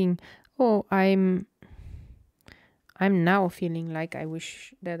thinking, oh, I'm now feeling like I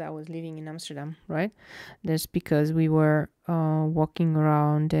wish that I was living in Amsterdam, right? That's because we were walking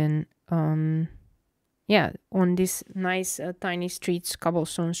around and yeah, on these nice tiny streets,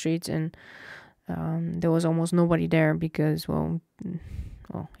 cobblestone streets, and there was almost nobody there because, well,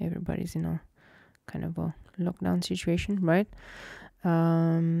 everybody's in a kind of a lockdown situation, right?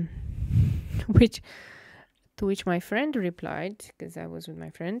 To which my friend replied, because I was with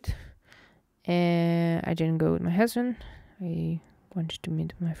my friend, and I didn't go with my husband. I wanted to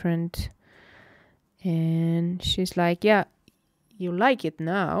meet my friend, and she's like, yeah, you like it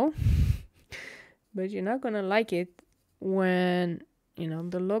now, but you're not gonna like it when, you know,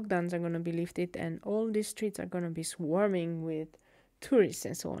 the lockdowns are gonna be lifted and all these streets are gonna be swarming with tourists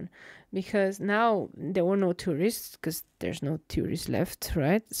and so on. Because now there were no tourists, because there's no tourists left,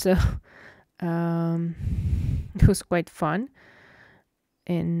 right? So it was quite fun,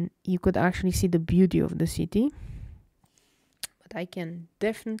 and you could actually see the beauty of the city. But I can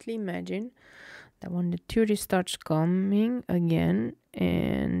definitely imagine that when the tourists starts coming again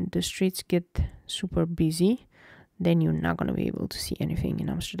and the streets get super busy, then you're not gonna be able to see anything in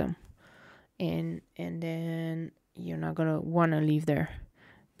Amsterdam, and then you're not gonna wanna live there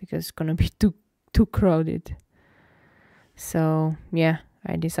because it's gonna be too crowded. So yeah,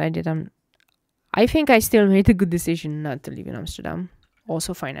 I decided I think I still made a good decision not to live in Amsterdam.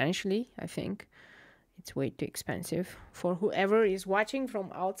 Also financially, I think it's way too expensive for whoever is watching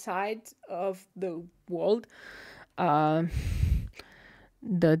from outside of the world. The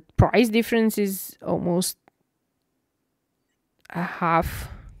price difference is almost a half.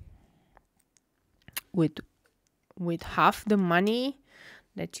 With half the money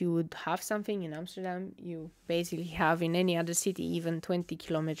that you would have something in Amsterdam, you basically have in any other city, even 20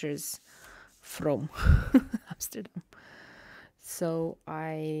 kilometers from Amsterdam. So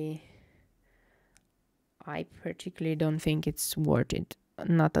I particularly don't think it's worth it,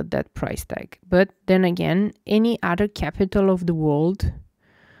 not at that price tag. But then again, any other capital of the world,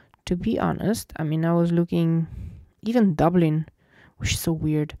 to be honest, I mean, I was looking, even Dublin, which is so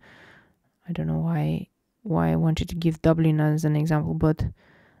weird. I don't know why I wanted to give Dublin as an example, but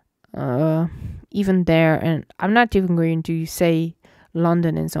even there, and I'm not even going to say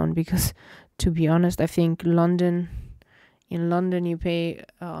London and so on, because to be honest, I think in London you pay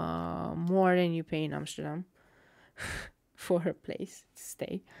more than you pay in Amsterdam for a place to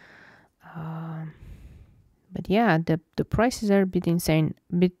stay. But yeah, the prices are a bit insane,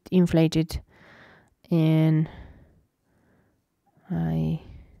 a bit inflated, and I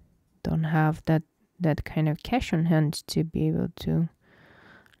don't have that kind of cash on hand to be able to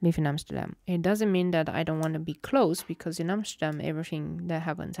live in Amsterdam. It doesn't mean that I don't want to be close, because in Amsterdam everything that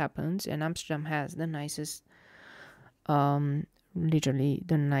happens, and Amsterdam has the nicest, literally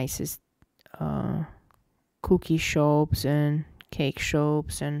the nicest cookie shops and cake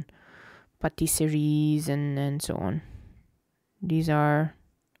shops and patisseries and so on. These are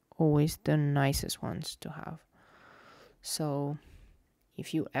always the nicest ones to have. So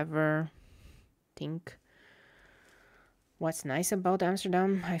if you ever think what's nice about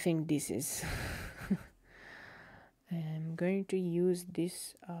Amsterdam, I think this is. I'm going to use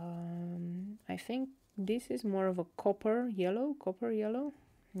this, I think this is more of a copper yellow.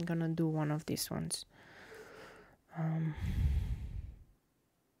 I'm gonna do one of these ones.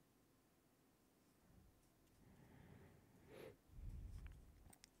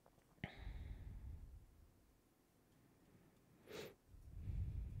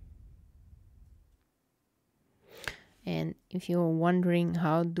 And if you're wondering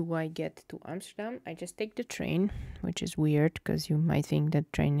how do I get to Amsterdam, I just take the train, which is weird because you might think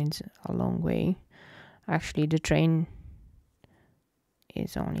that train is a long way. Actually, the train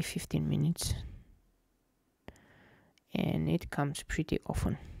is only 15 minutes. And it comes pretty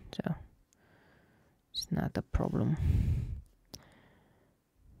often, so it's not a problem.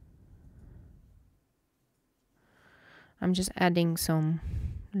 I'm just adding some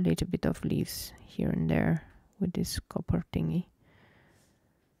little bit of leaves here and there with this copper thingy.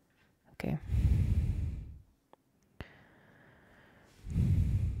 Okay.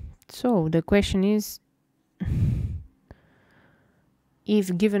 So the question is,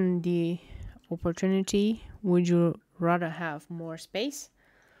 if given the opportunity, would you rather have more space,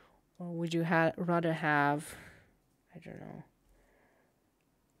 or would you rather have, I don't know,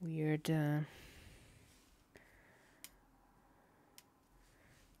 weird let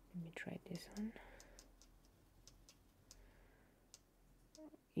me try this one.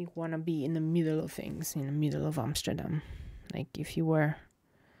 You want to be in the middle of things, in the middle of Amsterdam, like if you were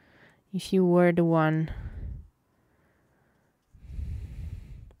the one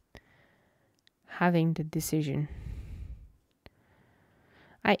having the decision.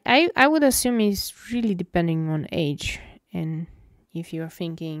 I would assume it's really depending on age, and if you're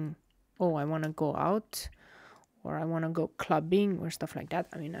thinking, oh, I want to go out, or I want to go clubbing or stuff like that.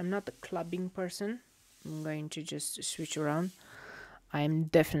 I mean, I'm not a clubbing person. I'm going to just switch around. I'm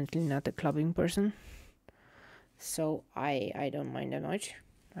definitely not a clubbing person, so I don't mind that much.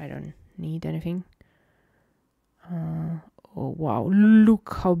 I don't need anything. Oh wow,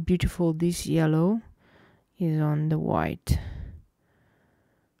 look how beautiful this yellow is on the white.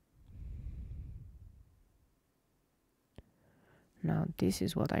 Now this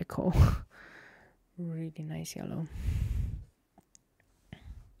is what I call really nice yellow.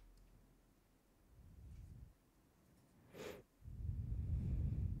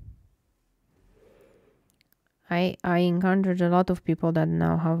 I encountered a lot of people that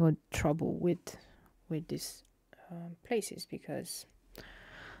now have a trouble with these places because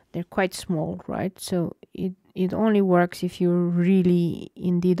they're quite small, right? So it only works if you're really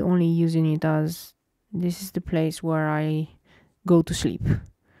indeed only using it as, this is the place where I go to sleep.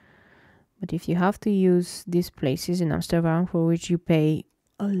 But if you have to use these places in Amsterdam for which you pay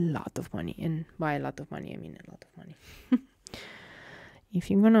a lot of money, and by a lot of money I mean a lot of money, if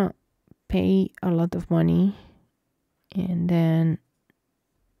you're gonna pay a lot of money and then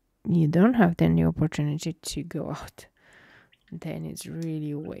you don't have then the opportunity to go out, then it's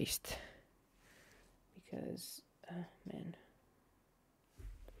really a waste. Because man,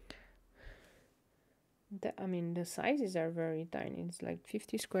 I mean, the sizes are very tiny. It's like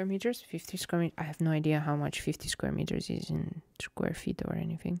 50 square meters. 50 square meters. I have no idea how much 50 square meters is in square feet or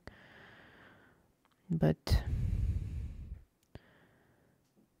anything. But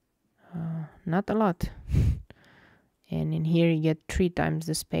not a lot. And in here you get 3 times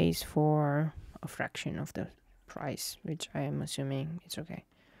the space for a fraction of the price, which I am assuming it's okay.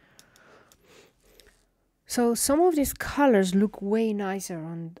 So some of these colors look way nicer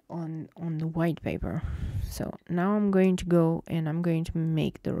on the white paper. So now I'm going to go and I'm going to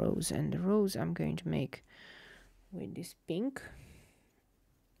make the rose, and the rose I'm going to make with this pink,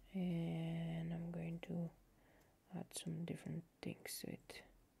 and I'm going to add some different things to it.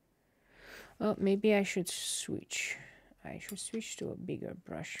 Oh, maybe I should switch. I should switch to a bigger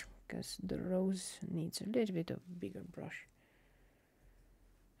brush because the rose needs a little bit of bigger brush.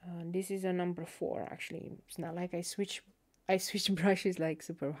 This is a number 4 actually. It's not like I switch brushes like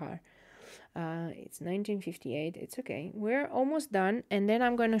super hard. It's 1958. It's okay. We're almost done, and then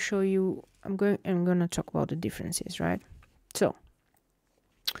I'm going to show you. I'm going to talk about the differences, right? So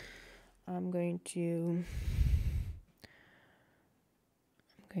I'm going to.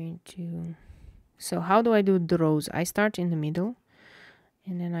 So how do I do the rose? I start in the middle,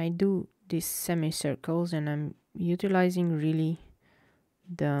 and then I do these semicircles, and I'm utilizing really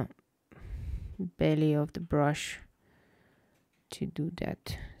the belly of the brush to do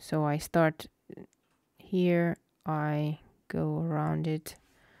that. So I start here, I go around it,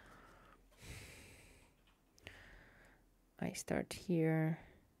 I start here.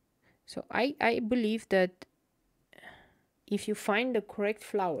 So I believe that if you find the correct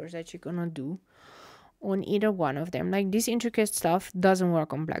flowers that you're gonna do on either one of them, like this intricate stuff doesn't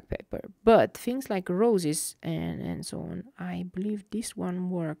work on black paper, but things like roses and so on, I believe this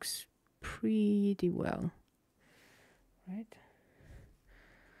one works pretty well, right?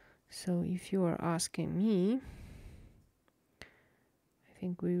 So if you are asking me, I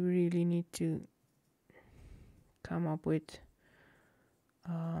think we really need to come up with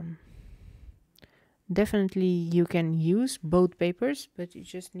Definitely you can use both papers, but you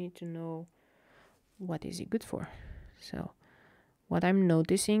just need to know what is it good for. So what I'm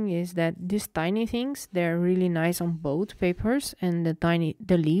noticing is that these tiny things, they're really nice on both papers, and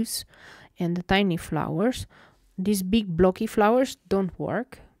the leaves and the tiny flowers. These big blocky flowers don't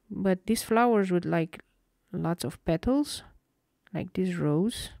work, but these flowers with like lots of petals, like this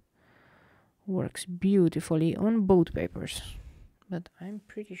rose, works beautifully on both papers. But I'm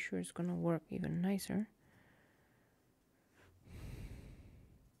pretty sure it's gonna work even nicer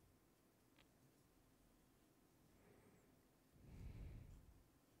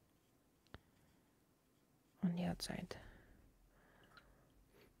on the outside.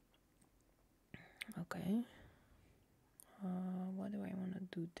 Okay. What do I want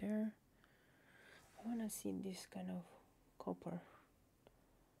to do there? I want to see this kind of copper.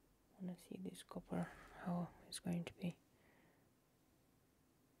 I want to see this copper, how it's going to be.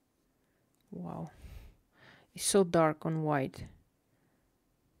 Wow. It's so dark on white.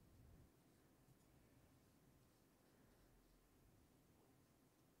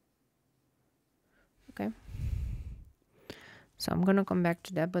 Okay. So I'm gonna come back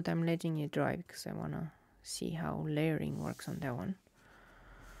to that, but I'm letting it dry because I wanna see how layering works on that one.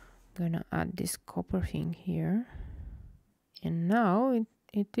 I'm gonna add this copper thing here. And now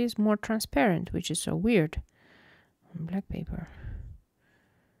it is more transparent, which is so weird on black paper.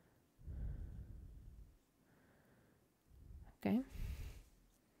 Okay.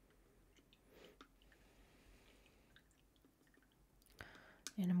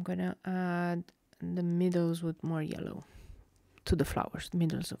 And I'm gonna add the middles with more yellow to the flowers,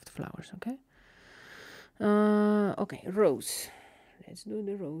 middles of the flowers, okay? Okay, rose. Let's do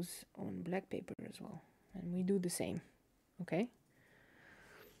the rose on black paper as well. And we do the same, okay?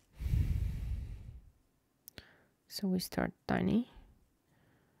 So we start tiny.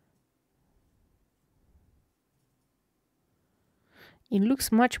 It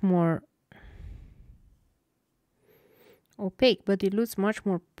looks much more opaque, but it looks much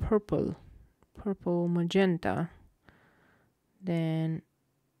more purple magenta than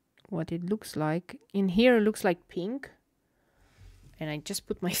what it looks like. In here it looks like pink, and I just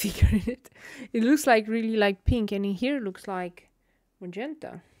put my finger in it. It looks like really like pink, and in here it looks like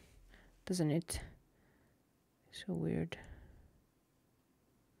magenta, doesn't it? So weird.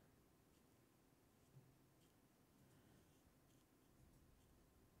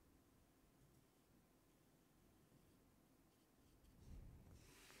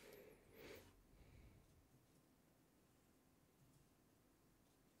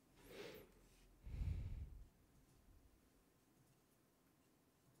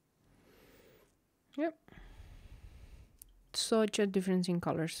 Yep. Such a difference in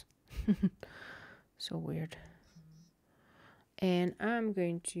colors. So weird. And I'm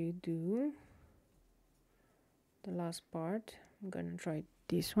going to do the last part. I'm gonna try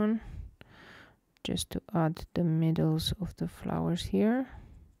this one just to add the middles of the flowers here.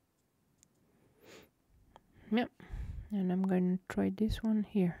 Yep. And I'm going to try this one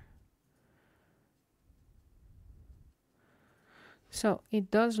here. So it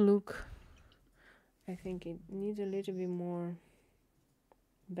does look, I think it needs a little bit more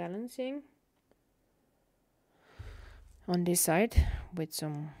balancing on this side with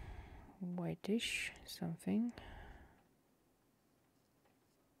some whitish something.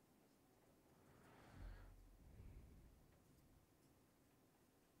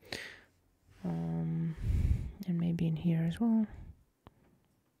 And maybe in here as well.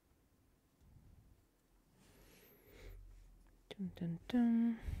 Dun, dun,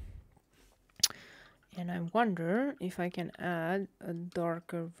 dun. And I wonder if I can add a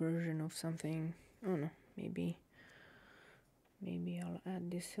darker version of something. Oh no, maybe I'll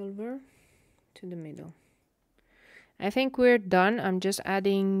add this silver to the middle. I think we're done. I'm just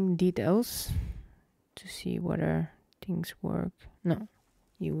adding details to see whether things work. No,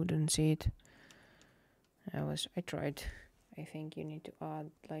 you wouldn't see it. I tried. I think you need to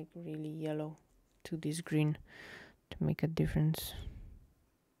add like really yellow to this green to make a difference.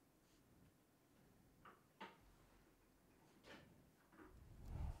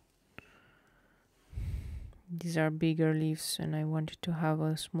 These are bigger leaves and I wanted to have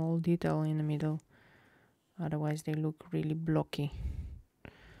a small detail in the middle. Otherwise they look really blocky.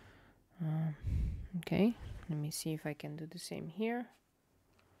 Okay, let me see if I can do the same here.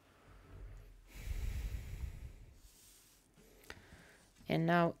 And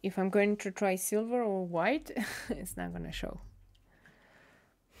now if I'm going to try silver or white, it's not gonna show.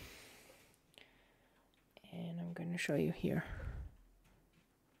 And I'm gonna show you here.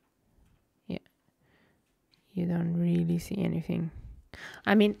 Yeah, you don't really see anything.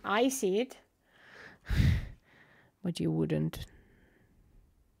 I mean, I see it, but you wouldn't.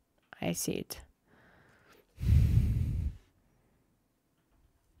 I see it.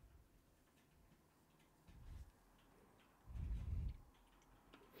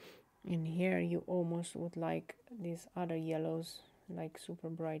 In here you almost would like these other yellows, like super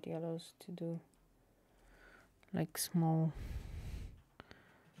bright yellows, to do like small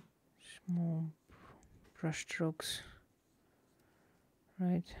brush strokes,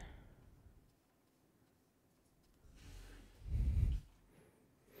 right?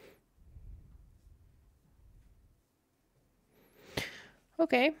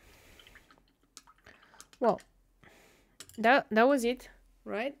 Okay, well, that was it,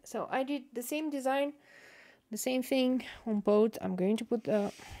 right? So I did the same design, the same thing on both. I'm going to put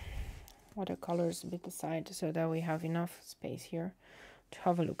the watercolors a bit aside so that we have enough space here to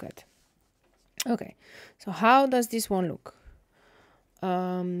have a look at. Okay, so how does this one look?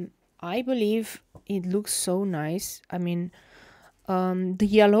 I believe it looks so nice. I mean, the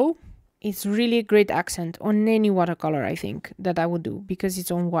yellow is really a great accent on any watercolor, I think, that I would do, because it's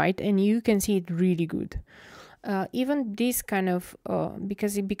on white and you can see it really good. Even this kind of,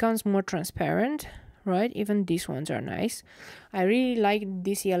 because it becomes more transparent, right? Even these ones are nice. I really like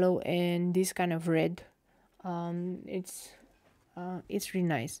this yellow and this kind of red. It's really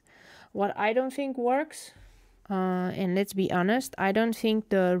nice. What I don't think works, and let's be honest, I don't think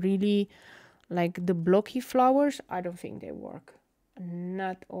the really, like the blocky flowers, I don't think they work.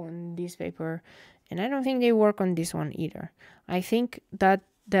 Not on this paper, and I don't think they work on this one either. I think that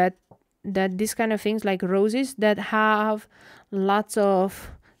this kind of things, like roses that have lots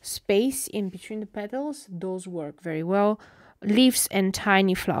of space in between the petals, those work very well. Leaves and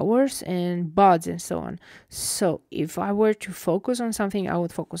tiny flowers and buds and so on. So if I were to focus on something, I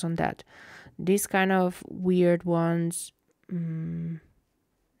would focus on that. These kind of weird ones, no.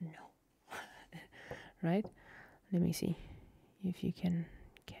 Right? Let me see if you can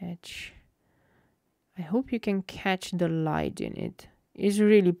catch. I hope you can catch the light in it. It's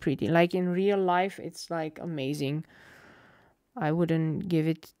really pretty. Like in real life, it's like amazing. I wouldn't give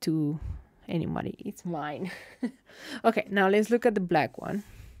it to anybody. It's mine. Okay, now let's look at the black one,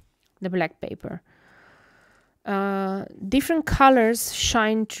 the black paper. Different colors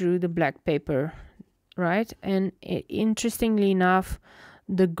shine through the black paper, right? And interestingly enough,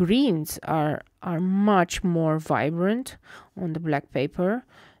 the greens are much more vibrant on the black paper,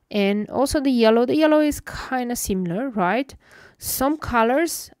 and also the yellow is kind of similar, right? Some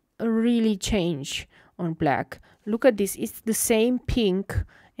colors really change on black. Look at this, it's the same pink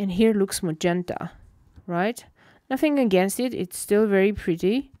and here looks magenta, right? Nothing against it, it's still very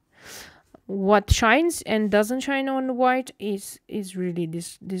pretty. What shines and doesn't shine on the white is really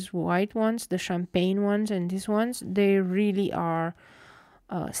these white ones, the champagne ones, and these ones, they really are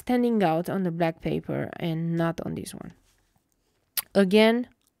standing out on the black paper and not on this one. Again,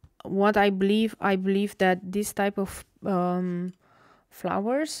 what I believe that this type of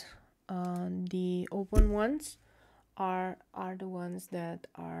flowers, the open ones, are the ones that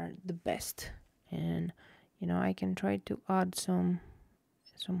are the best. And you know, I can try to add some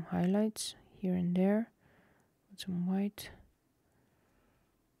highlights here and there with some white,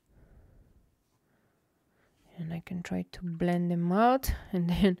 and I can try to blend them out, and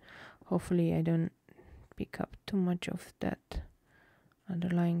then hopefully I don't pick up too much of that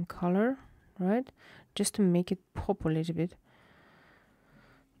underlying color, right? Just to make it pop a little bit.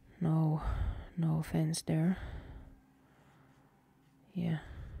 No offense there. Yeah,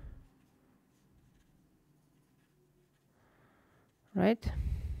 right?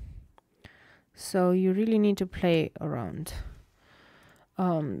 So you really need to play around.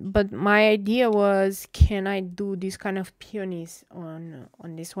 But my idea was, can I do this kind of peonies on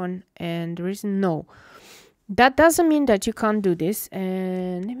this one? And the reason, no. That doesn't mean that you can't do this.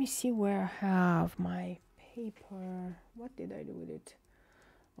 And let me see where I have my paper. What did I do with it?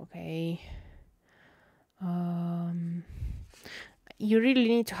 Okay. You really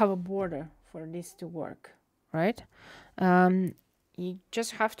need to have a border for this to work, right? You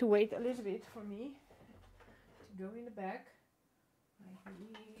just have to wait a little bit for me to go in the back. I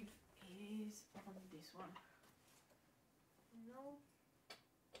believe is on this one. No.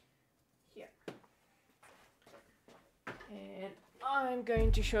 Here. And I'm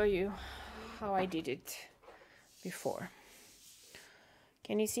going to show you how I did it before.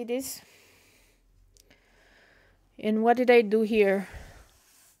 Can you see this? And what did I do here?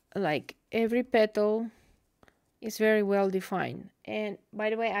 Like every petal is very well defined. And by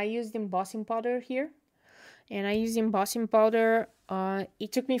the way, I used embossing powder here. And I used embossing powder.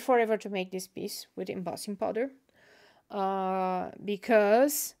 It took me forever to make this piece with embossing powder.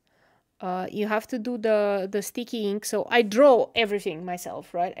 Because you have to do the sticky ink. So I draw everything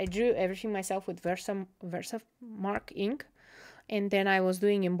myself, right? I drew everything myself with Versamark ink, and then I was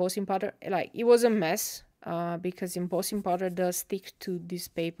doing embossing powder. Like, it was a mess, because embossing powder does stick to this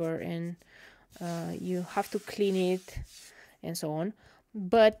paper, and you have to clean it and so on.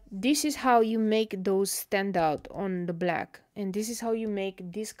 But this is how you make those stand out on the black, and this is how you make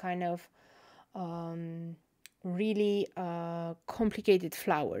this kind of really complicated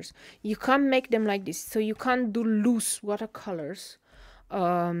flowers. You can't make them like this, so you can't do loose watercolors,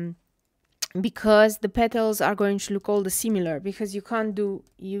 because the petals are going to look all the similar, because you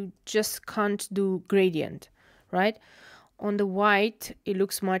just can't do gradient, right? On the white it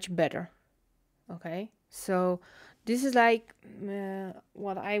looks much better. Okay, so this is like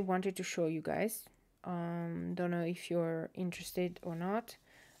what I wanted to show you guys. Don't know if you're interested or not.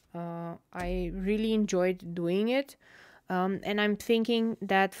 I really enjoyed doing it, and I'm thinking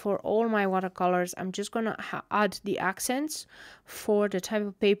that for all my watercolors I'm just gonna add the accents for the type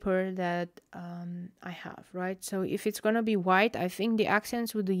of paper that I have, right? So if it's gonna be white, I think the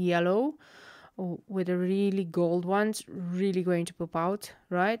accents with the yellow, with the really gold ones, really going to pop out,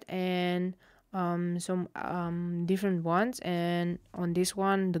 right? And some different ones, and on this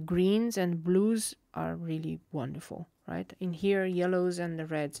one the greens and blues are really wonderful, right? In here, yellows and the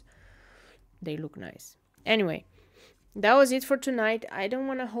reds, they look nice. Anyway, that was it for tonight. I don't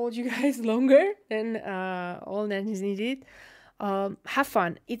want to hold you guys longer than all that is needed. Have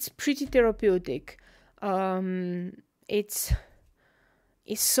fun. It's pretty therapeutic. It's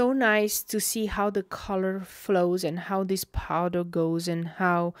so nice to see how the color flows and how this powder goes and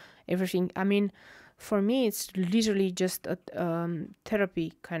how everything. I mean, for me, it's literally just a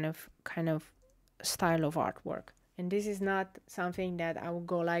therapy kind of style of artwork. And this is not something that I will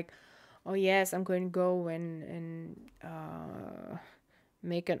go like, oh yes, I'm going to go and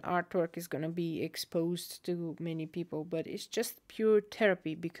make an artwork is going to be exposed to many people, but it's just pure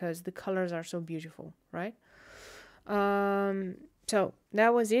therapy because the colors are so beautiful, right? So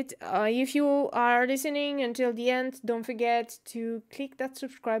that was it. If you are listening until the end, don't forget to click that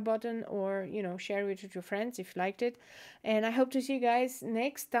subscribe button, or share it with your friends if you liked it. And I hope to see you guys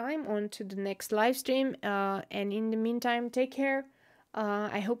next time on to the next live stream. And in the meantime, take care.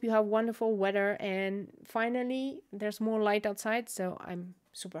 I hope you have wonderful weather, and finally there's more light outside, so I'm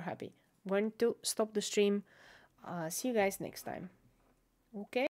super happy. I'm going to stop the stream. See you guys next time. Okay.